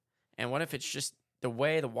top. And what if it's just the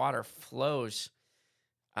way the water flows?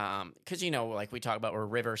 Because, like we talk about where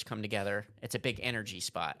rivers come together, it's a big energy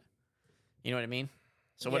spot. You know what I mean?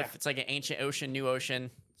 So what if it's like an ancient ocean, new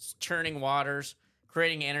ocean, it's churning waters,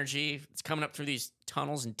 creating energy. It's coming up through these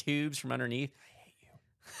tunnels and tubes from underneath.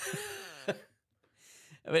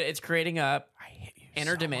 But it's creating a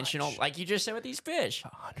interdimensional, like you just said with these fish.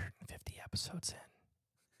 150 episodes in,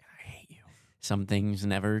 and I hate you. Some things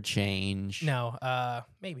never change. No,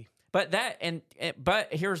 maybe. But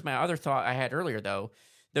but here's my other thought I had earlier though.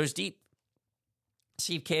 Those deep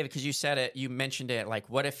sea cave, because you mentioned it. Like,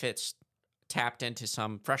 what if it's tapped into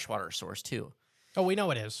some freshwater source too? Oh, we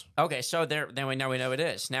know it is. Okay, so then we know it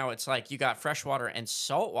is. Now it's like you got freshwater and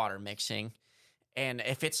saltwater mixing. And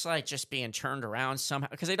if it's like just being churned around somehow,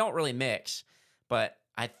 because they don't really mix, but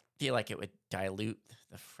I feel like it would dilute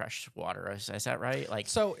the fresh water. Is that right? Like,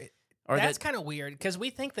 so that's kind of weird because we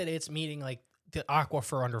think that it's meeting like the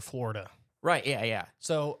aquifer under Florida. Right. Yeah.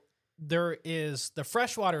 So there is the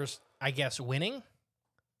freshwater's, I guess, winning.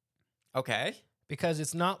 Okay. Because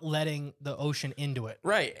it's not letting the ocean into it.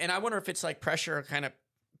 Right. And I wonder if it's like pressure kind of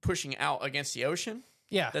pushing out against the ocean.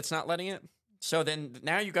 Yeah. That's not letting it. So then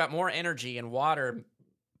now you got more energy and water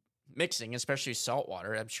mixing, especially salt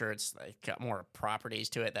water. I'm sure it's like got more properties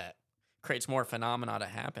to it that creates more phenomena to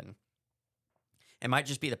happen. It might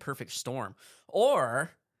just be the perfect storm.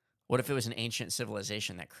 Or what if it was an ancient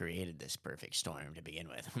civilization that created this perfect storm to begin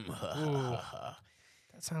with? That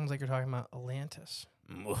sounds like you're talking about Atlantis.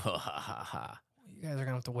 You guys are going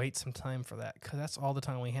to have to wait some time for that because that's all the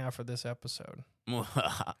time we have for this episode.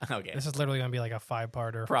 Okay. This is literally going to be like a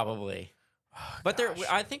 5-parter. Probably. But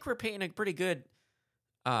I think we're painting a pretty good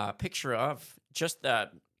picture of just the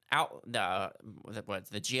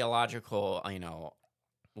geological,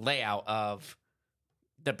 layout of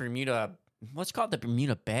the Bermuda. What's called the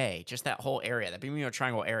Bermuda Bay? Just that whole area, the Bermuda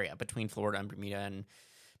Triangle area between Florida and Bermuda and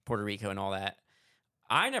Puerto Rico and all that.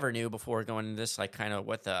 I never knew before going into this, like kind of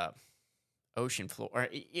what the ocean floor.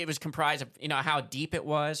 It was comprised of, how deep it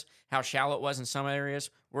was, how shallow it was in some areas,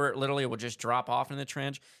 where it literally will just drop off in the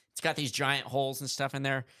trench. It's got these giant holes and stuff in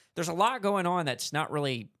there. There's a lot going on that's not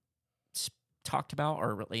really talked about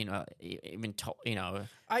or really, even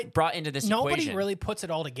brought into this Nobody equation. really puts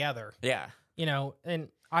it all together. Yeah. And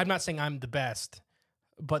I'm not saying I'm the best,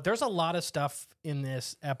 but there's a lot of stuff in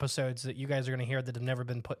this episodes that you guys are going to hear that have never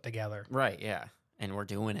been put together. Right, yeah. and we're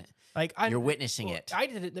doing it. Like You're witnessing it. I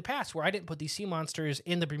did it in the past where I didn't put these sea monsters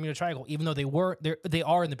in the Bermuda Triangle, even though they are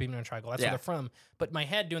in the Bermuda Triangle. That's where they're from. But my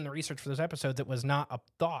head doing the research for those episodes, it was not a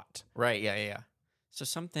thought. Right, yeah. So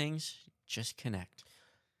some things just connect.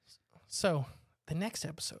 So the next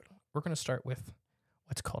episode, we're going to start with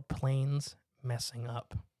what's called planes messing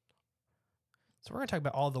up. So we're going to talk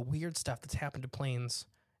about all the weird stuff that's happened to planes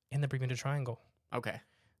in the Bermuda Triangle. Okay.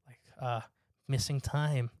 Like missing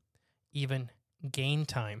time, even gain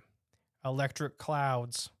time, electric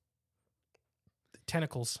clouds,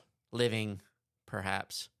 tentacles. Living,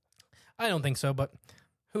 perhaps. I don't think so, but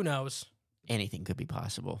who knows? Anything could be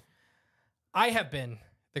possible. I have been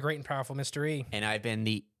the great and powerful Mr. E. And I've been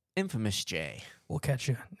the infamous J. We'll catch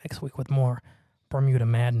you next week with more Bermuda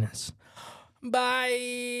Madness.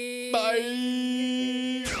 Bye.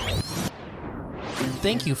 Bye.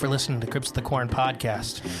 Thank you for listening to Crypts of the Corn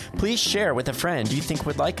podcast. Please share with a friend you think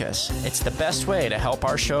would like us. It's the best way to help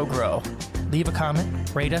our show grow. Leave a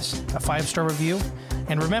comment, rate us, a 5-star review,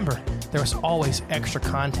 and remember, there is always extra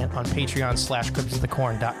content on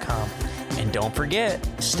Patreon/CryptsOfTheCorn.com. And don't forget,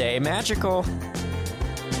 stay magical.